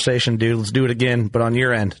conversation, dude. Let's do it again, but on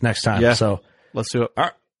your end next time. Yeah, so let's do it. All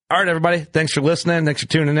right, everybody. Thanks for listening. Thanks for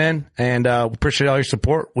tuning in, and we appreciate all your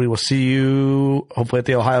support. We will see you hopefully at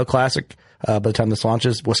the Ohio Classic by the time this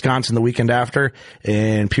launches. Wisconsin the weekend after,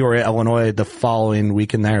 and Peoria, Illinois the following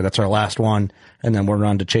weekend there. That's our last one, and then we're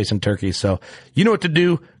on to chasing turkeys. So you know what to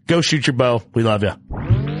do. Go shoot your bow. We love you.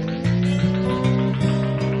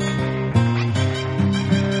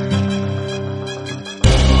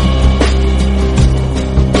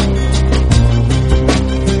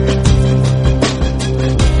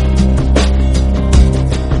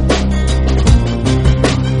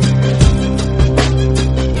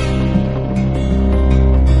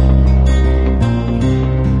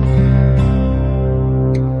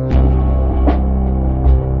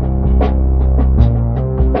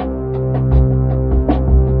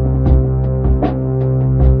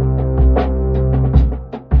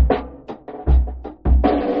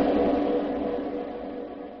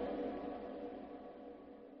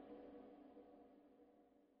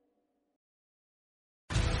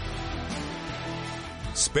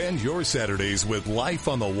 Spend your Saturdays with life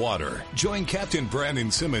on the water. Join Captain Brandon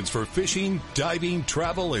Simmons for fishing, diving,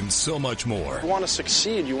 travel, and so much more. You want to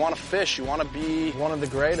succeed. You want to fish. You want to be one of the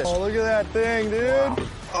greatest. Oh, look at that thing, dude.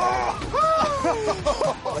 Wow.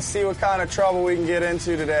 Oh. Let's see what kind of trouble we can get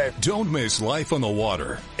into today. Don't miss Life on the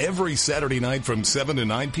Water every Saturday night from 7 to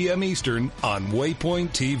 9 p.m. Eastern on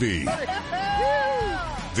Waypoint TV.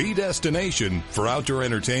 The destination for outdoor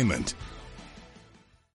entertainment.